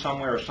referral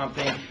somewhere or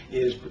something,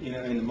 is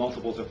in the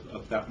multiples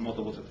of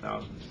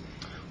thousands.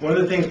 One of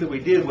the things that we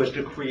did was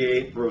to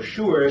create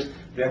brochures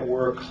that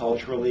were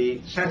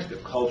culturally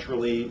sensitive,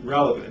 culturally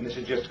relevant. And this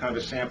is just kind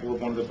of a sample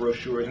of one of the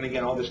brochures. And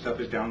again, all this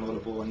stuff is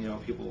downloadable,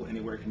 and people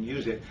anywhere can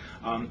use it.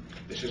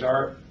 This is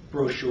our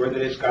brochure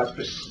that is got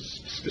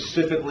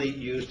specifically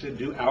used to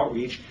do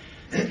outreach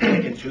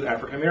into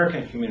African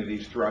American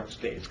communities throughout the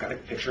state. It's got a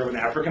picture of an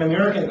African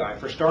American guy,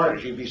 for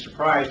starters. You'd be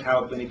surprised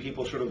how many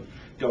people sort of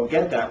don't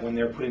get that when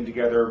they're putting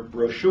together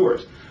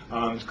brochures.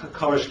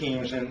 Color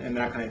schemes and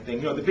that kind of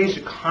thing. The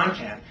basic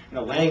content and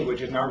the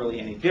language is not really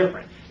any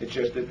different. It's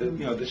just that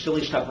the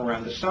silly stuff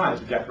around the sides,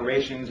 the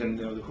decorations, and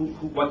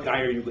what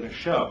guy are you going to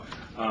show.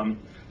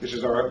 This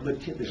is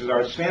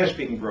our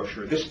Spanish-speaking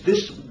brochure.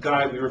 This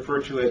guy we refer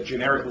to as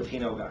generic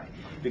Latino guy,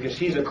 because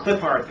he's a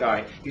clip art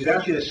guy. He's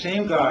actually the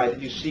same guy that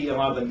you see in a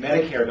lot of the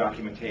Medicare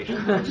documentation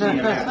from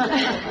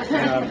CMS.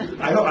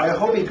 And, I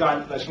hope he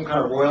got some kind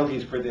of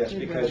royalties for this,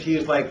 because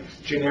he's like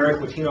generic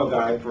Latino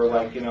guy for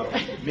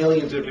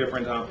millions of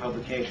different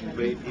publications.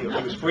 But he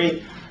was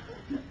free.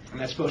 And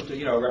that's supposed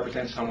to,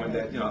 represent someone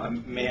that, a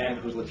man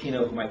who's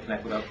Latino who might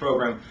connect with our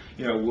program,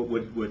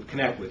 would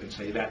connect with and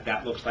say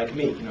that looks like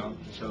me,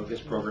 so this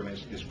program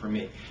is for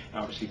me.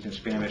 Obviously, it's in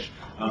Spanish.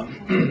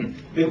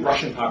 Big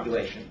Russian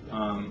population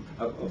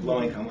of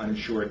low-income,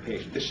 uninsured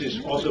patients. This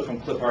is also from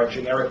Clip Art,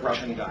 generic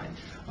Russian guy.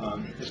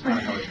 Is kind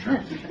of how it's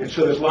termed. And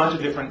so there's lots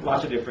of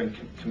different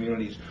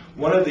communities.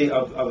 One of the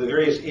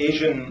various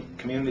Asian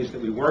communities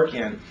that we work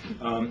in,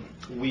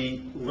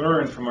 we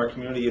learned from our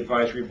community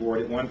advisory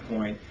board at one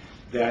point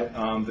that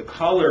the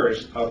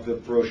colors of the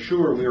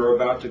brochure we were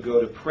about to go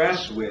to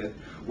press with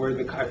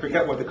were I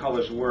forget what the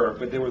colors were,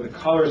 but they were the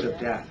colors of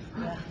death.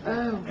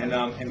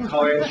 And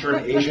color in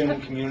certain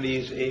Asian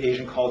communities,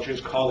 Asian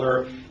cultures,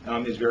 color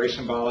is very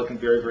symbolic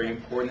and very, very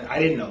important. I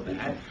didn't know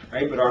that,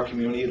 right? But our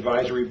community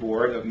advisory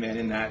board of men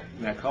in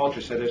that culture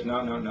said, "There's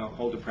no,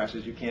 hold the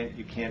presses. You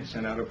can't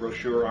send out a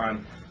brochure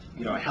on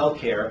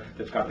healthcare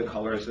that's got the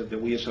colors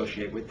that we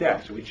associate with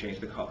death." So we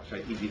changed the colors,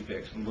 right? Easy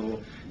fix, and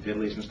little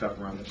diddlies and stuff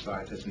around the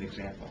sides. That's an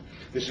example.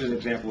 This is an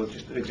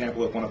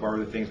example of one of our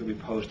other things that we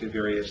post at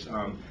various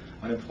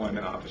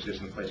unemployment offices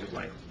and places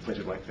like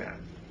that.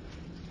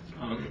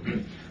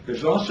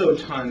 There's also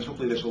tons.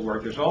 Hopefully this will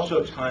work. There's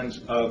also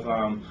tons of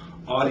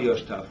audio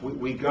stuff.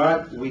 We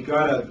got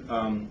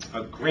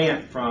a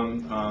grant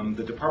from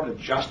the Department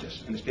of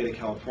Justice in the state of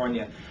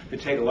California to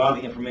take a lot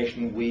of the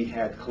information we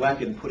had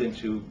collected and put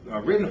into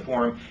written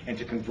form and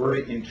to convert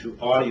it into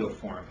audio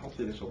form.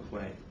 Hopefully this will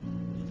play.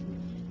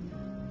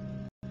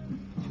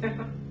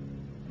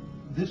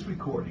 This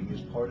recording is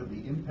part of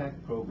the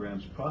IMPACT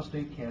program's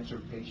Prostate Cancer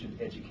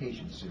Patient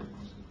Education Series.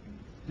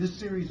 This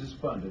series is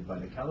funded by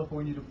the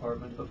California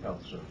Department of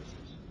Health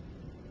Services.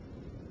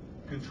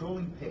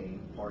 Controlling Pain,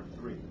 Part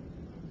 3.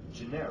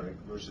 Generic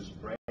versus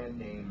brand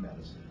name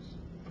medicines.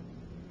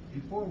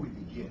 Before we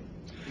begin...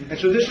 And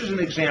so this is an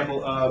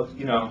example of,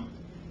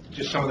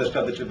 just some of the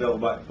stuff that's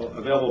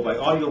available by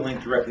audio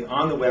link directly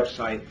on the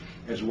website,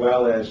 as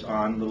well as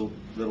on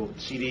little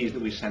CDs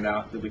that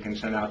we can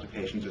send out to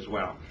patients as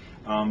well.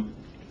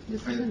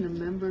 This isn't a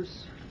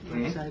members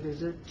website,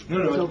 is it?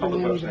 No, it's a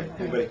public website.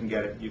 Anybody can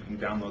get it. You can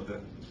download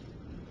the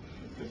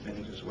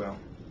things as well.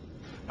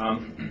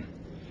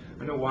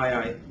 I don't know why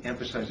I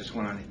emphasized this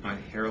one on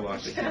hair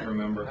loss. I can't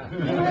remember.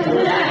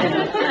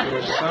 There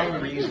was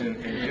some reason,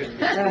 and it just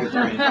escapes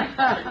me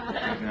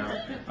right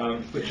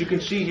now. But you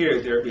can see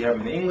here, we have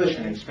in English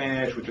and in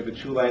Spanish, which are the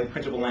two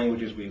principal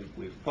languages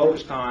we've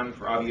focused on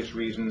for obvious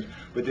reasons.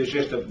 But there's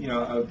just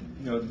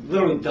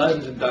literally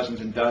dozens and dozens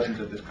and dozens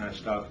of this kind of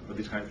stuff, of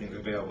these kind of things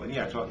available. And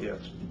of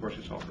course,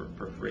 it's all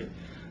for free.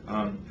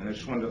 And I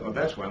just wanted to,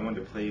 that's why I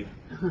wanted to play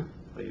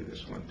you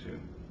this one too.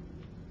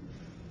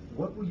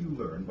 What will you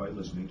learn by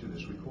listening to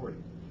this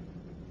recording?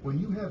 When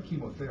you have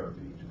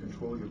chemotherapy to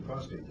control your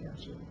prostate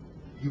cancer,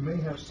 you may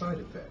have side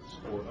effects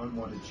or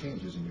unwanted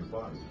changes in your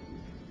body.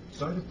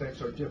 Side effects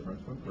are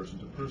different from person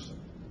to person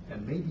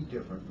and may be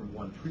different from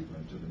one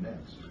treatment to the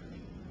next.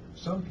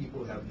 Some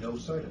people have no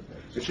side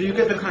effects. So you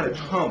get the kind of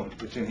tone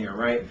that's in here,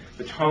 right?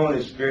 The tone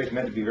is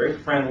meant to be very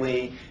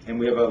friendly, and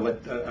we have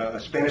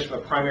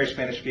a primary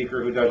Spanish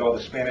speaker who does all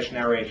the Spanish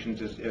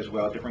narrations as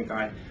well, a different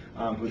guy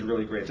who's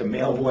really great. It's a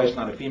male voice,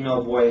 not a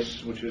female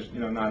voice, which is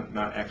not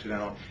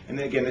accidental. And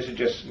then again, this is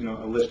just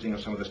a listing of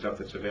some of the stuff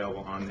that's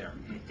available on there.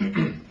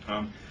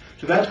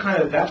 So that's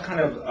kind of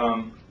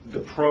the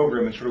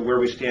program and sort of where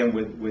we stand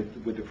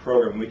with the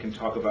program. We can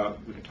talk about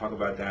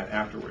that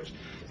afterwards.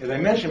 As I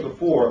mentioned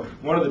before,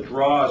 one of the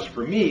draws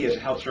for me as a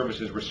health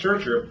services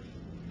researcher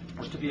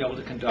was to be able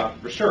to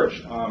conduct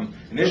research.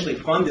 Initially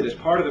funded as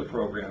part of the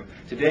program.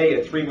 Today,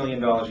 at $3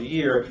 million a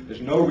year,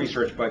 there's no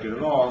research budget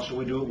at all, so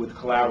we do it with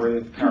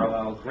collaborative,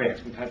 parallel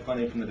grants. We've had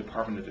funding from the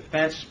Department of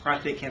Defense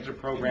prostate cancer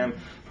program,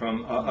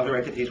 from other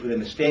entities within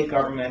the state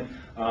government,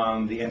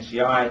 the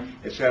NCI,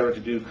 et cetera, to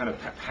do kind of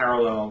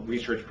parallel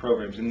research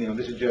programs. And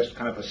this is just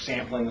kind of a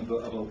sampling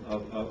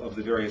of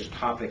the various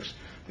topics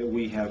that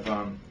we have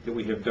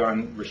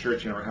done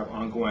research in, or have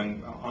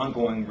ongoing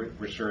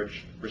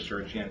research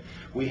in.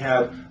 We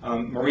have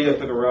Maria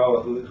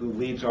Figueroa, who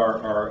leads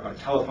our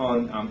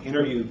telephone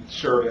interview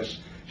service.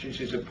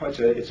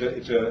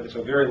 It's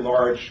a very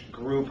large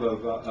group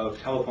of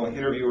telephone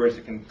interviewers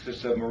that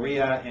consists of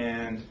Maria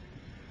and,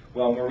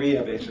 well,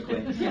 Maria,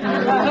 basically.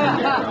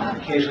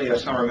 Occasionally a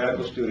summer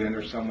medical student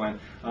or someone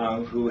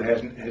who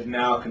has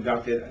now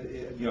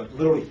conducted,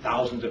 literally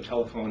thousands of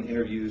telephone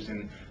interviews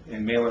and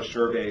mailer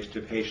surveys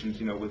to patients,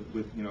 with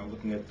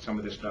looking at some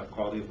of this stuff,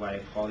 quality of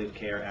life, quality of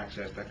care,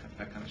 access, that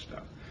kind of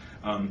stuff.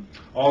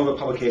 All the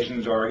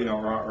publications are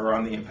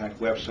on the Impact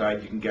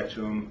website. You can get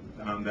to them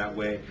that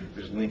way.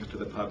 There's links to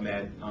the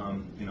PubMed,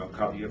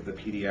 copy of the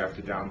PDF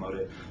to download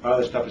it. A lot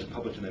of this stuff is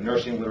published in the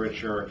nursing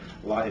literature,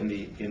 a lot in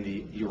the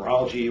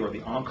urology or the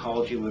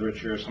oncology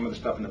literature, some of the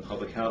stuff in the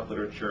public health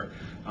literature,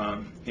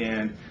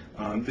 and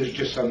there's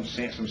just some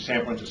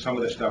samplings of some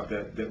of the stuff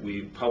that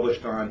we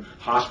published on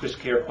hospice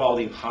care,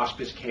 quality of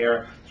hospice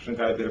care. This one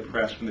got a bit of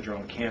press from the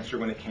Journal of Cancer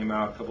when it came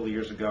out a couple of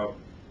years ago.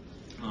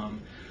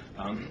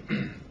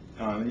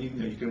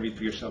 You can read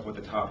for yourself what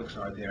the topics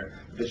are there.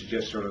 This is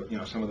just sort of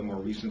some of the more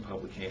recent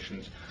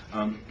publications.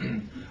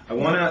 I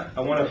want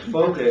to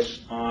focus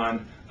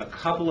on a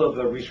couple of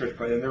the research,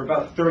 and there are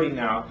about 30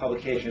 now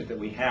publications that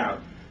we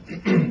have.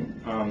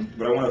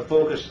 But I want to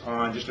focus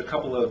on just a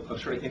couple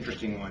of sort of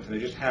interesting ones, and I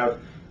just have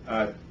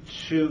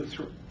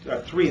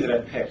three that I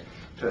picked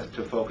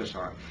to focus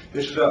on.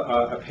 This is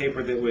a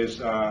paper that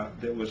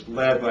was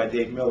led by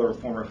Dave Miller, a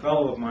former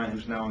fellow of mine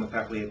who's now on the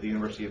faculty at the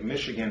University of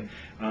Michigan.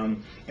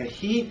 And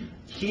he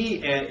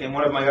and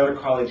one of my other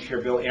colleagues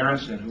here, Bill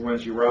Aronson, who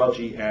runs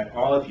urology at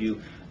all of you,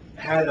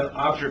 had an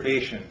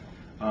observation,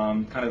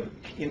 kind of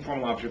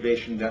informal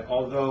observation, that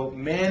although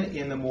men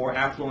in the more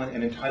affluent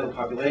and entitled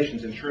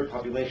populations, insured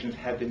populations,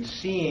 have been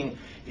seeing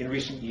in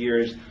recent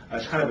years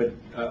as kind of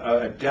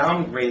a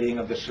downgrading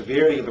of the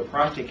severity of the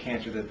prostate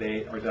cancer that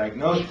they are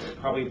diagnosed with,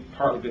 probably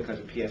partly because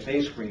of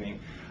PSA screening,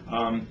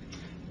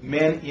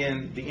 men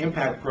in the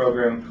Impact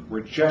program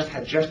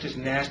had just as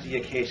nasty a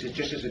cases,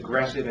 just as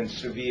aggressive and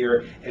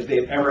severe as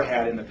they've ever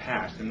had in the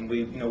past. And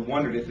we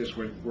wondered if this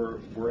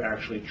were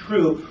actually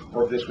true,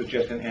 or if this was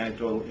just an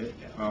anecdotal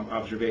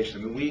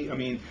observation. I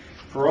mean,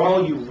 for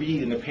all you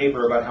read in the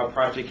paper about how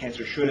prostate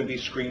cancer shouldn't be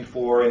screened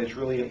for, and it's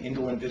really an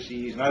indolent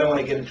disease, and I don't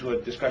want to get into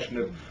a discussion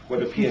of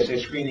whether PSA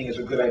screening is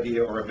a good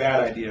idea or a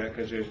bad idea,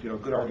 because there's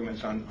good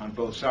arguments on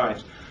both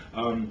sides.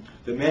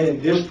 The men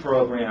in this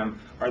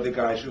program are the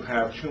guys who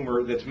have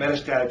tumor that's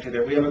metastatic to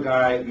their. We have a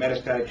guy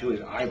metastatic to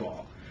his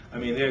eyeball. I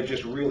mean, they're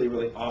just really,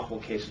 really awful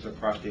cases of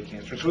prostate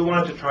cancer. So we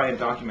wanted to try and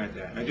document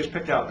that. And I just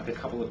picked out like a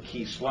couple of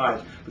key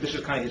slides, but this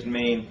is kind of his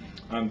main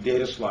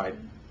data slide,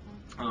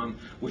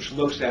 which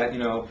looks at,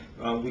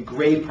 we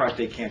grade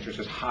prostate cancers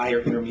as high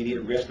or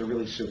intermediate risk, the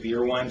really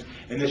severe ones.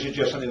 And this is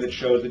just something that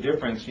shows the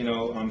difference,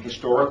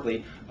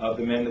 historically, of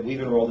the men that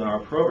we've enrolled in our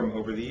program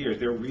over the years.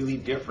 They're really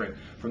different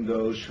from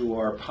those who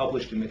are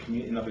published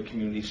in other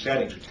community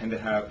settings,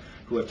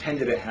 who have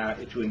tended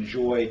to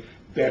enjoy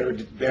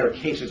better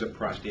cases of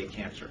prostate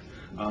cancer.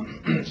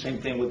 Same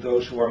thing with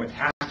those who are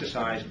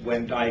metastasized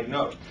when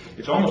diagnosed.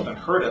 It's almost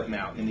unheard of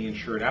now in the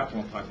insured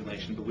affluent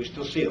population, but we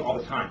still see it all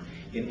the time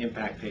in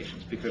Impact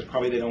patients, because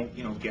probably they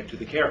don't get to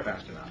the care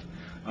fast enough.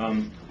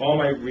 All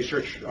my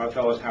research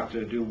fellows have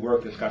to do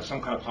work that's got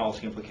some kind of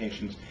policy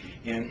implications,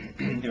 and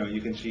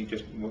you can see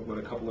just what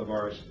a couple of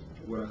ours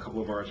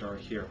are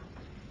here.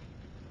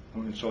 I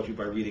won't insult you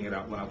by reading it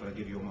out loud, but I'll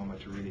give you a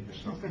moment to read it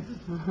yourself.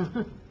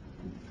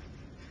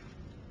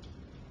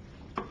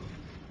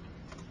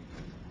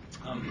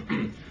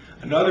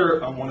 Another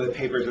one of the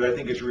papers that I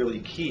think is really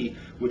key,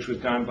 which was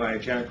done by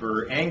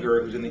Jennifer Anger,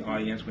 who was in the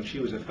audience when she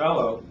was a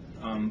fellow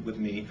with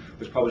me,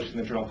 was published in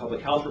the Journal of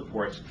Public Health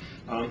Reports.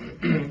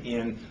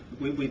 And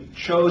we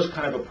chose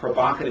kind of a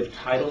provocative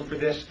title for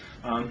this.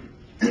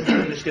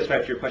 This gets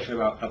back to your question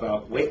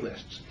about wait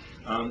lists.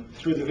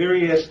 Through the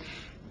various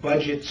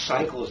budget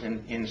cycles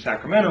in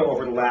Sacramento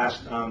over the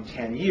last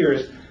 10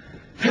 years,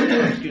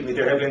 excuse me,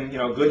 there have been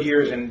good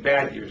years and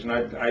bad years, and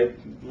I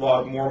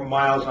logged more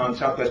miles on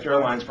Southwest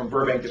Airlines from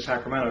Burbank to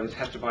Sacramento to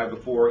testify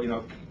before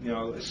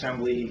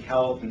Assembly,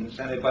 Health, and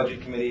Senate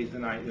budget committees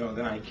than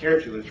I care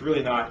to. It's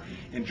really not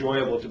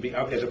enjoyable to be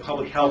up as a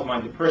public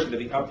health-minded person, to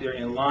be up there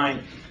in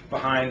line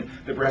behind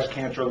the breast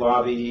cancer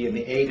lobby and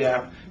the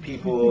ADAP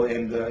people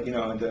and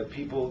the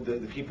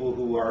people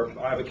who are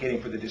advocating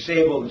for the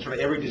disabled, and sort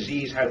of every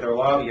disease has their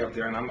lobby up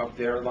there, and I'm up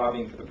there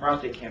lobbying for the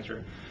prostate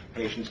cancer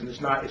patients, and it's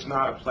not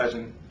a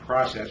pleasant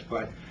process,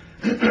 but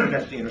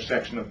that's the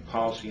intersection of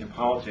policy and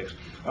politics.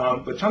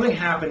 But something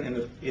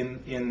happened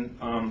in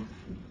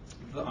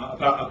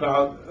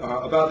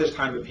about this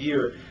time of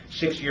year,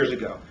 6 years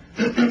ago,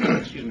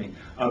 excuse me,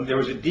 there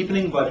was a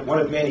deepening budget, one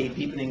of many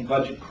deepening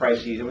budget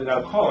crises, and we got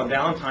a call on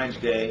Valentine's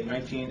Day,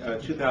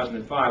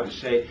 2005, to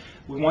say,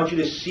 we want you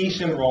to cease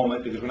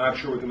enrollment because we're not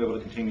sure we're going to be able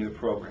to continue the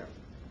program.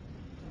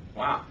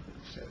 Wow.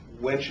 I said,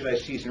 when should I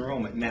cease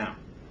enrollment? Now.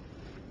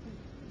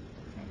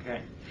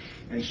 Okay.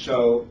 And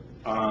so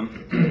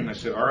I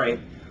said, all right,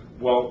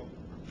 well,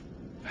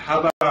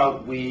 how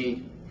about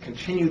we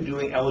continue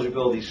doing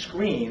eligibility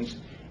screens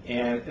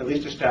and at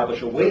least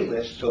establish a wait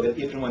list so that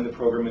if and when the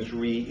program is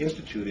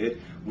reinstituted,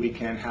 we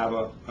can have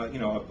a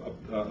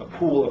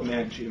pool of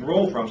men to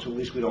enroll from, so at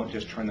least we don't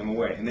just turn them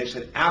away. And they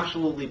said,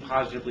 absolutely,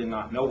 positively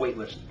not, no wait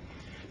list.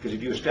 Because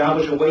if you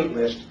establish a wait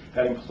list,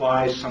 that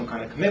implies some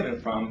kind of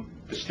commitment from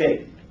the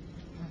state.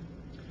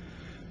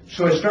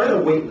 So I started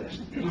a wait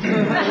list.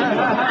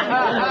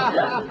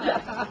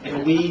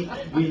 And we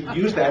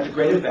used that to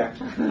great effect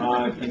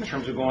in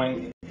terms of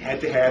going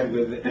head-to-head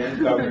with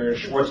then Governor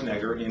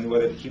Schwarzenegger in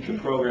whether to keep the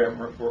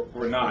program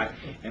or not.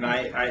 And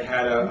I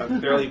had a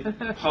fairly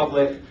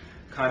public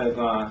kind of,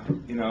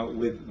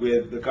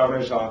 with the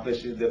governor's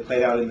office that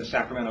played out in the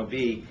Sacramento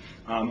Bee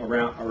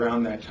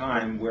around that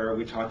time, where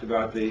we talked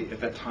about at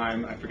that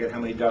time, I forget how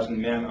many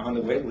dozen men on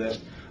the wait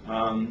list,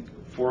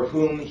 for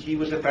whom he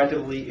was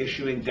effectively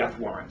issuing death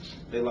warrants.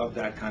 They loved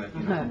that kind of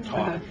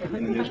talk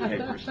in the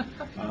newspapers.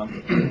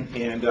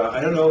 And I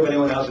don't know if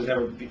anyone else has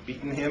ever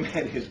beaten him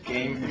at his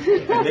game.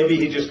 And maybe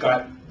he just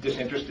got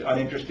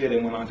uninterested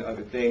and went on to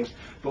other things.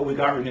 But we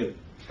got renewed.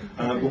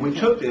 But we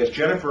took this,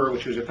 Jennifer,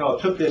 which was a fellow,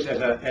 took this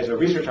as a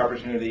research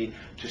opportunity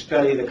to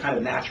study the kind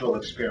of natural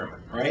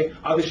experiment, right?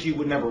 Obviously, you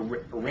would never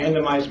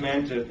randomize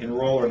men to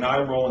enroll or not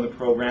enroll in the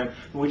program,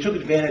 but we took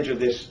advantage of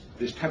this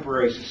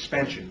temporary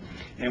suspension,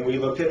 and we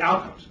looked at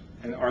outcomes,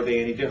 and are they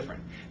any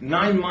different?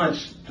 9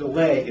 months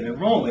delay in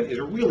enrollment is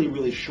a really,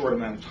 really short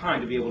amount of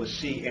time to be able to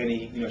see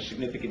any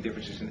significant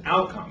differences in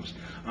outcomes,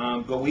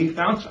 but we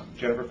found some.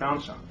 Jennifer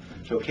found some.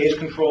 So case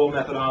control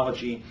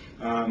methodology,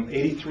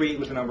 83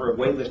 was the number of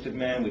waitlisted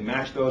men. We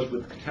matched those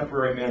with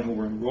contemporary men who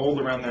were enrolled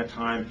around that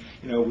time.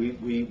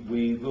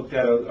 We looked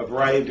at a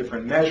variety of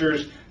different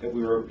measures that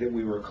we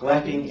were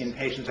collecting in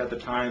patients at the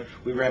time.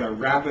 We ran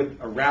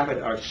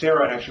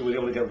Sarah actually was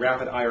able to get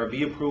rapid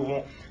IRB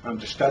approval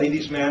to study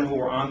these men who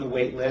were on the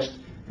wait list.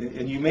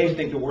 And you may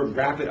think the word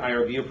rapid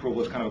IRB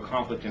approval is kind of a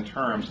conflict in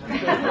terms,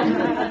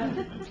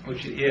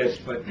 which it is,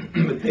 but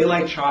they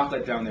like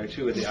chocolate down there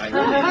too at the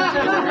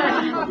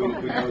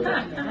IRB. We know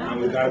that.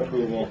 We got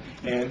approval,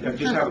 and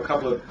just have a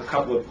couple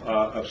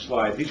of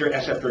slides. These are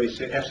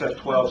SF36,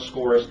 SF12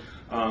 scores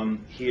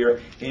here,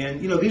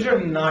 and these are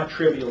not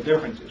trivial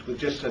differences with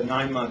just a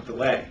 9-month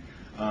delay.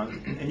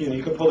 And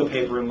you can pull the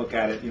paper and look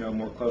at it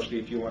more closely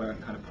if you want to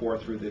kind of pore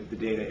through the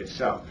data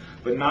itself.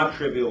 But not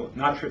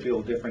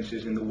trivial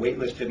differences in the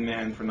waitlisted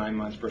men for 9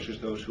 months versus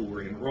those who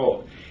were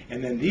enrolled.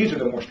 And then these are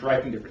the more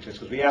striking differences,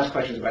 because we ask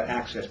questions about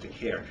access to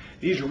care.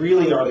 These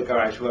really are the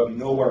guys who have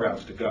nowhere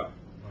else to go.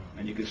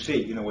 And you can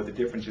see, what the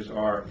differences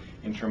are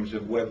in terms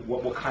of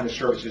what kind of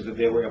services that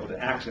they were able to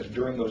access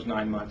during those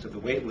 9 months of the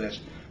wait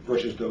list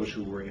versus those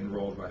who were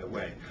enrolled right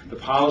away. The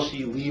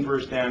policy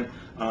levers then,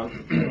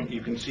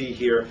 you can see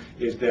here,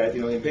 is that,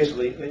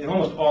 basically, in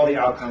almost all the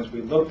outcomes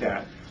we looked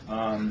at,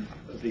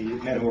 the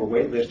men who were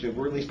waitlisted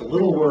were at least a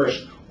little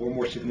worse or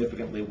more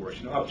significantly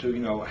worse, up to,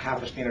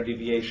 half a standard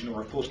deviation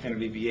or a full standard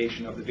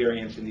deviation of the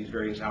variance in these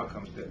various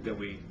outcomes that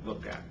we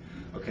looked at,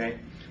 okay?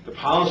 The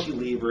policy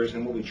levers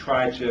and what we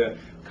tried to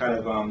kind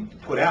of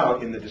put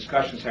out in the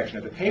discussion section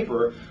of the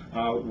paper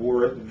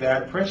were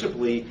that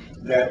principally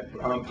that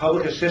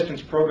public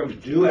assistance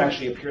programs do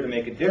actually appear to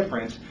make a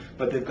difference,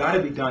 but they've got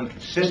to be done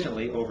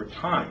consistently over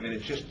time, and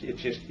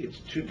it's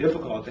too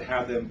difficult to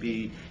have them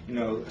be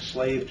a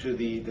slave to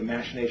the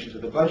machinations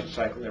of the budget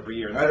cycle every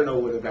year. And I don't know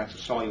whether that's a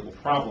soluble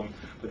problem,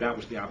 but that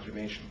was the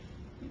observation.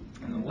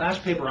 And the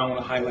last paper I want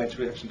to highlight, so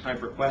we have some time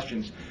for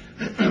questions,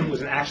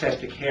 was an access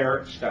to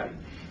care study.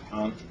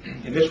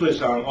 And this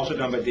was also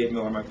done by Dave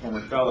Miller, my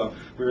former fellow.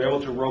 We were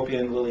able to rope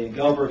in Lillian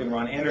Gelberg and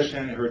Ron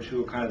Anderson, who are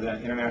two kind of the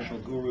international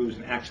gurus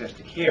in access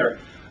to care.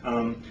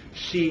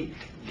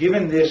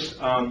 Given this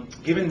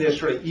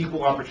sort of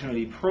equal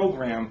opportunity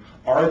program,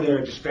 are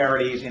there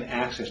disparities in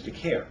access to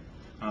care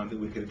that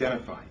we could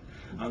identify?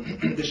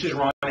 This is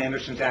Ron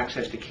Anderson's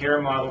access to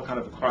care model, kind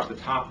of across the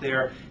top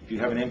there. If you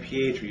have an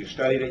MPH or you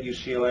studied at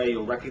UCLA,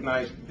 you'll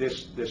recognize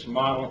this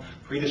model.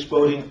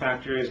 Predisposing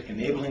factors,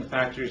 enabling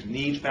factors,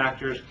 need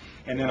factors,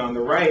 and then on the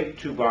right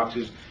two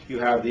boxes you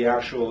have the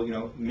actual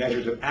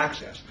measures of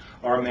access.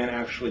 Are men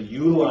actually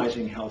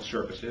utilizing health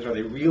services? Are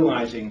they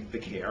realizing the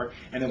care?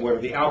 And then what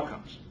are the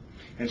outcomes?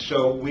 And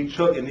so we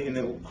took,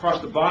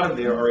 across the bottom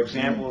there are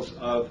examples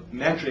of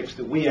metrics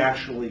that we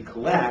actually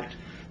collect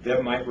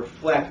that might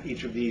reflect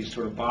each of these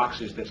sort of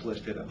boxes that's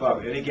listed above.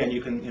 And again,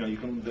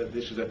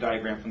 this is a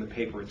diagram from the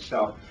paper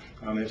itself.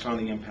 It's on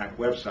the Impact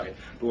website.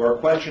 But our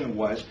question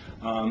was,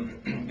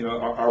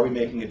 are we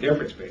making a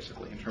difference,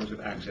 basically, in terms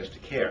of access to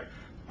care?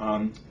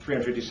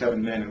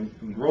 357 men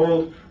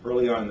enrolled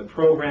early on in the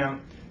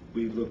program.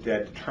 We looked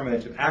at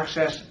determinants of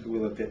access. We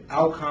looked at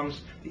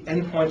outcomes. The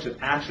endpoints of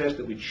access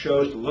that we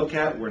chose to look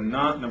at were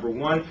not, number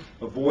one,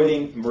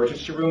 avoiding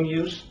emergency room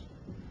use,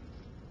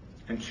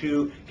 and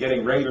two,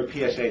 getting regular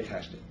PSA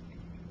testing.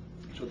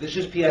 So this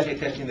is PSA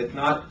testing that's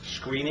not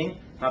screening,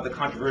 not the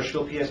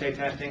controversial PSA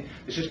testing.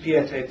 This is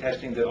PSA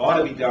testing that ought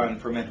to be done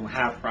for men who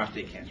have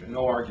prostate cancer.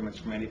 No arguments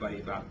from anybody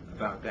about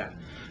that.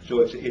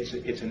 So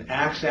it's an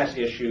access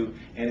issue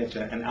and it's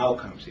an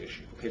outcomes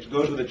issue. Okay, so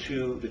those were the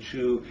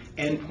two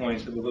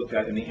endpoints that we looked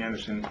at in the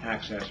Anderson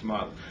access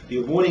model. The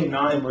avoiding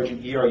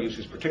non-emergent ER use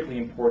is particularly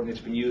important. It's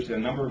been used in a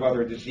number of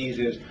other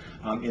diseases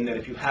in that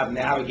if you have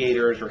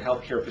navigators or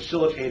healthcare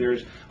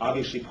facilitators,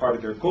 obviously part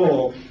of their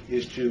goal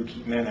is to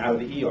keep men out of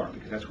the ER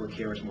because that's where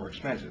care is more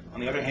expensive. On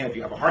the other hand, if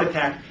you have a heart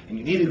attack and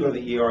you need to go to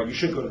the ER, you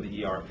should go to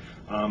the ER.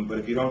 But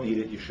if you don't need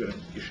it, you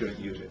shouldn't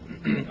use it.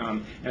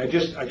 And I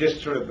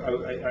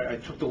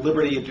took the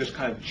liberty of just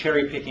kind of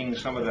cherry picking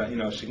some of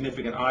the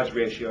significant odds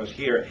ratios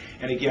here.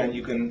 And again,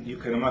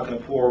 I'm not going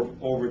to pour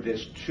over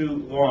this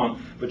too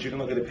long, but you can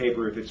look at the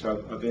paper if it's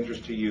of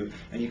interest to you,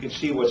 and you can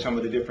see what some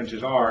of the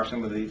differences are,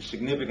 some of the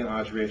significant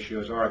odds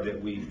ratios are that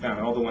we found.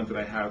 And all the ones that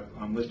I have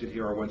listed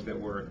here are ones that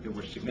were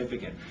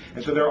significant.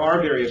 And so there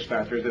are various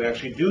factors that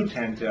actually do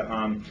tend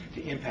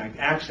to impact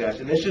access,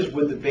 and this is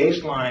with the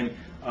baseline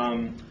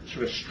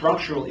sort of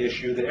structural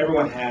issue that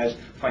everyone has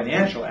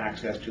financial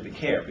access to the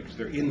care because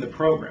they're in the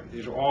program.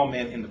 These are all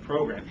men in the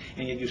program.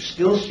 And yet you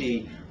still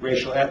see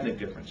racial ethnic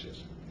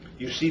differences.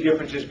 You see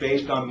differences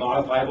based on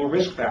modifiable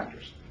risk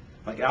factors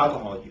like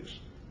alcohol use,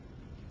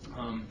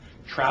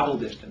 travel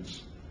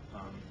distance,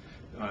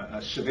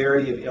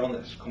 severity of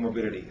illness,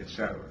 comorbidity,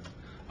 etc.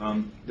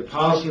 The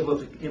policy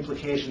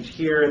implications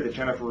here that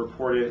Jennifer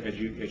reported, as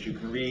you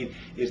can read,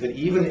 is that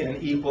even in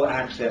an equal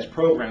access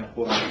program,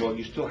 quote unquote,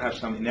 you still have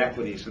some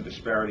inequities and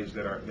disparities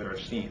that are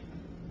seen.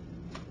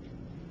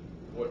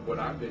 What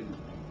I've been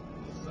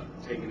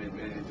taking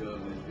advantage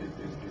of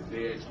is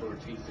their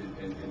expertise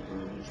in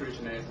the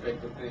nutrition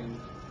aspect of things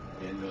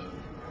and the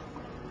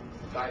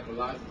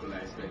psychological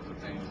aspect of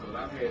things. So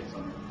I've had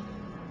some,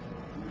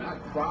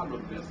 not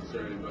problems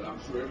necessarily, but I'm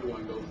sure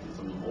everyone goes through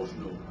some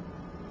emotional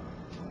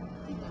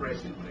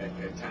depression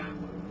at times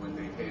when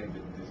they had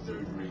the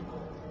surgery,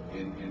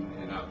 and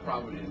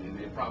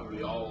they're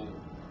probably all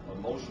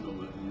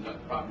emotional and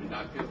probably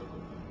not physical.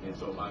 And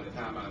so by the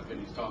time I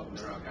finish talking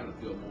to her, I kind of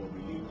feel more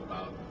relieved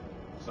about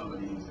some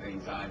of these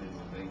anxieties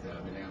and things that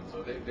I've been having.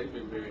 So they've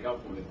been very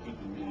helpful in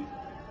keeping me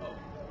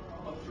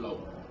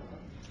afloat.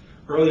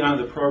 Early on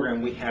in the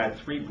program, we had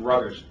 3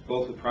 brothers,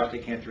 both with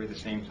prostate cancer at the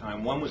same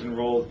time. One was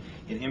enrolled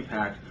in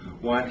Impact,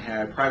 one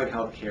had private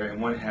health care, and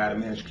one had a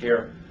managed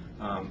care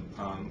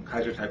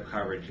Kaiser-type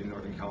coverage in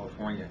Northern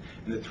California.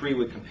 And the 3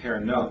 would compare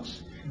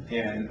notes.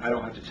 And I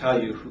don't have to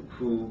tell you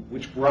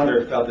which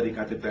brother felt that he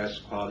got the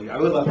best quality. I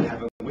would love to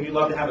have wouldn't you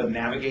love to have a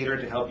navigator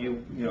to help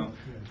you,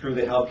 through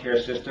the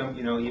healthcare system,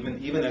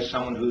 even as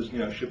someone who's,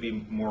 should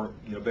be more,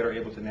 better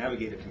able to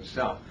navigate it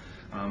himself.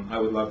 I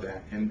would love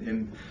that.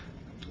 And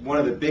one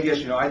of the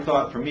biggest, I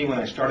thought for me when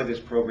I started this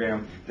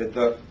program that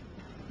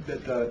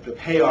the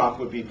payoff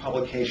would be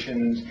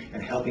publications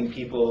and helping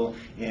people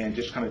and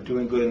just kind of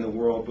doing good in the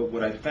world. But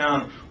what I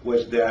found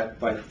was that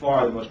by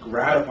far the most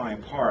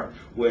gratifying part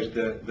was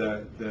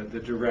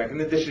the direct,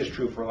 and this is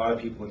true for a lot of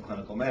people in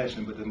clinical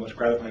medicine, but the most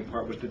gratifying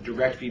part was the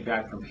direct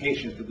feedback from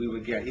patients that we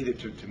would get either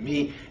to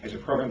me as a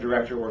program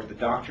director or to the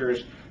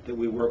doctors that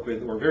we work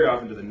with, or very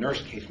often to the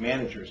nurse case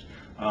managers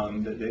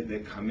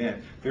that come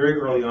in. Very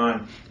early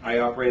on, I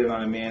operated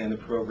on a man in the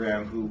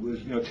program who was,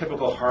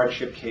 typical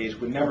hardship case,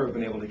 would never have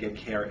been able to get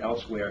care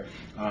elsewhere,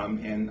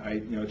 and I,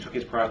 took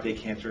his prostate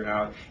cancer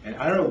out, and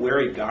I don't know where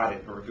he got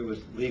it or if it was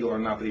legal or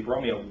not, but he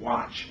brought me a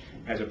watch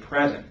as a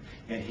present,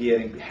 and he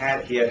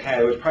had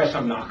it was probably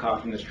some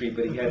knockoff from the street,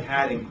 but he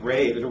had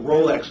engraved a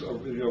Rolex,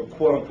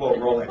 quote unquote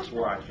Rolex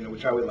watch,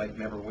 which I would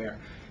never wear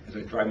as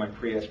I drive my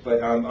Prius,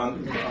 but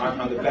on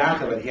the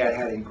back of it he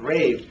had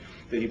engraved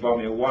that he bought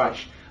me a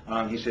watch.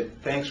 He said,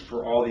 "Thanks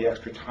for all the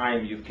extra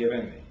time you've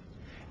given me."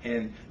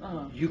 And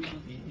you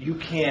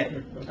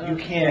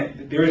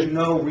can't, there is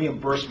no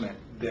reimbursement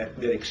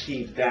that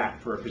exceeds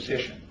that for a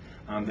physician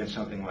than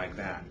something like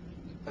that.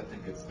 I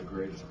think it's the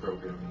greatest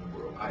program in the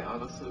world. I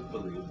honestly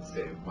believe it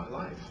saved my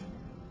life.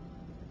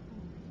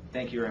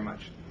 Thank you very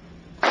much.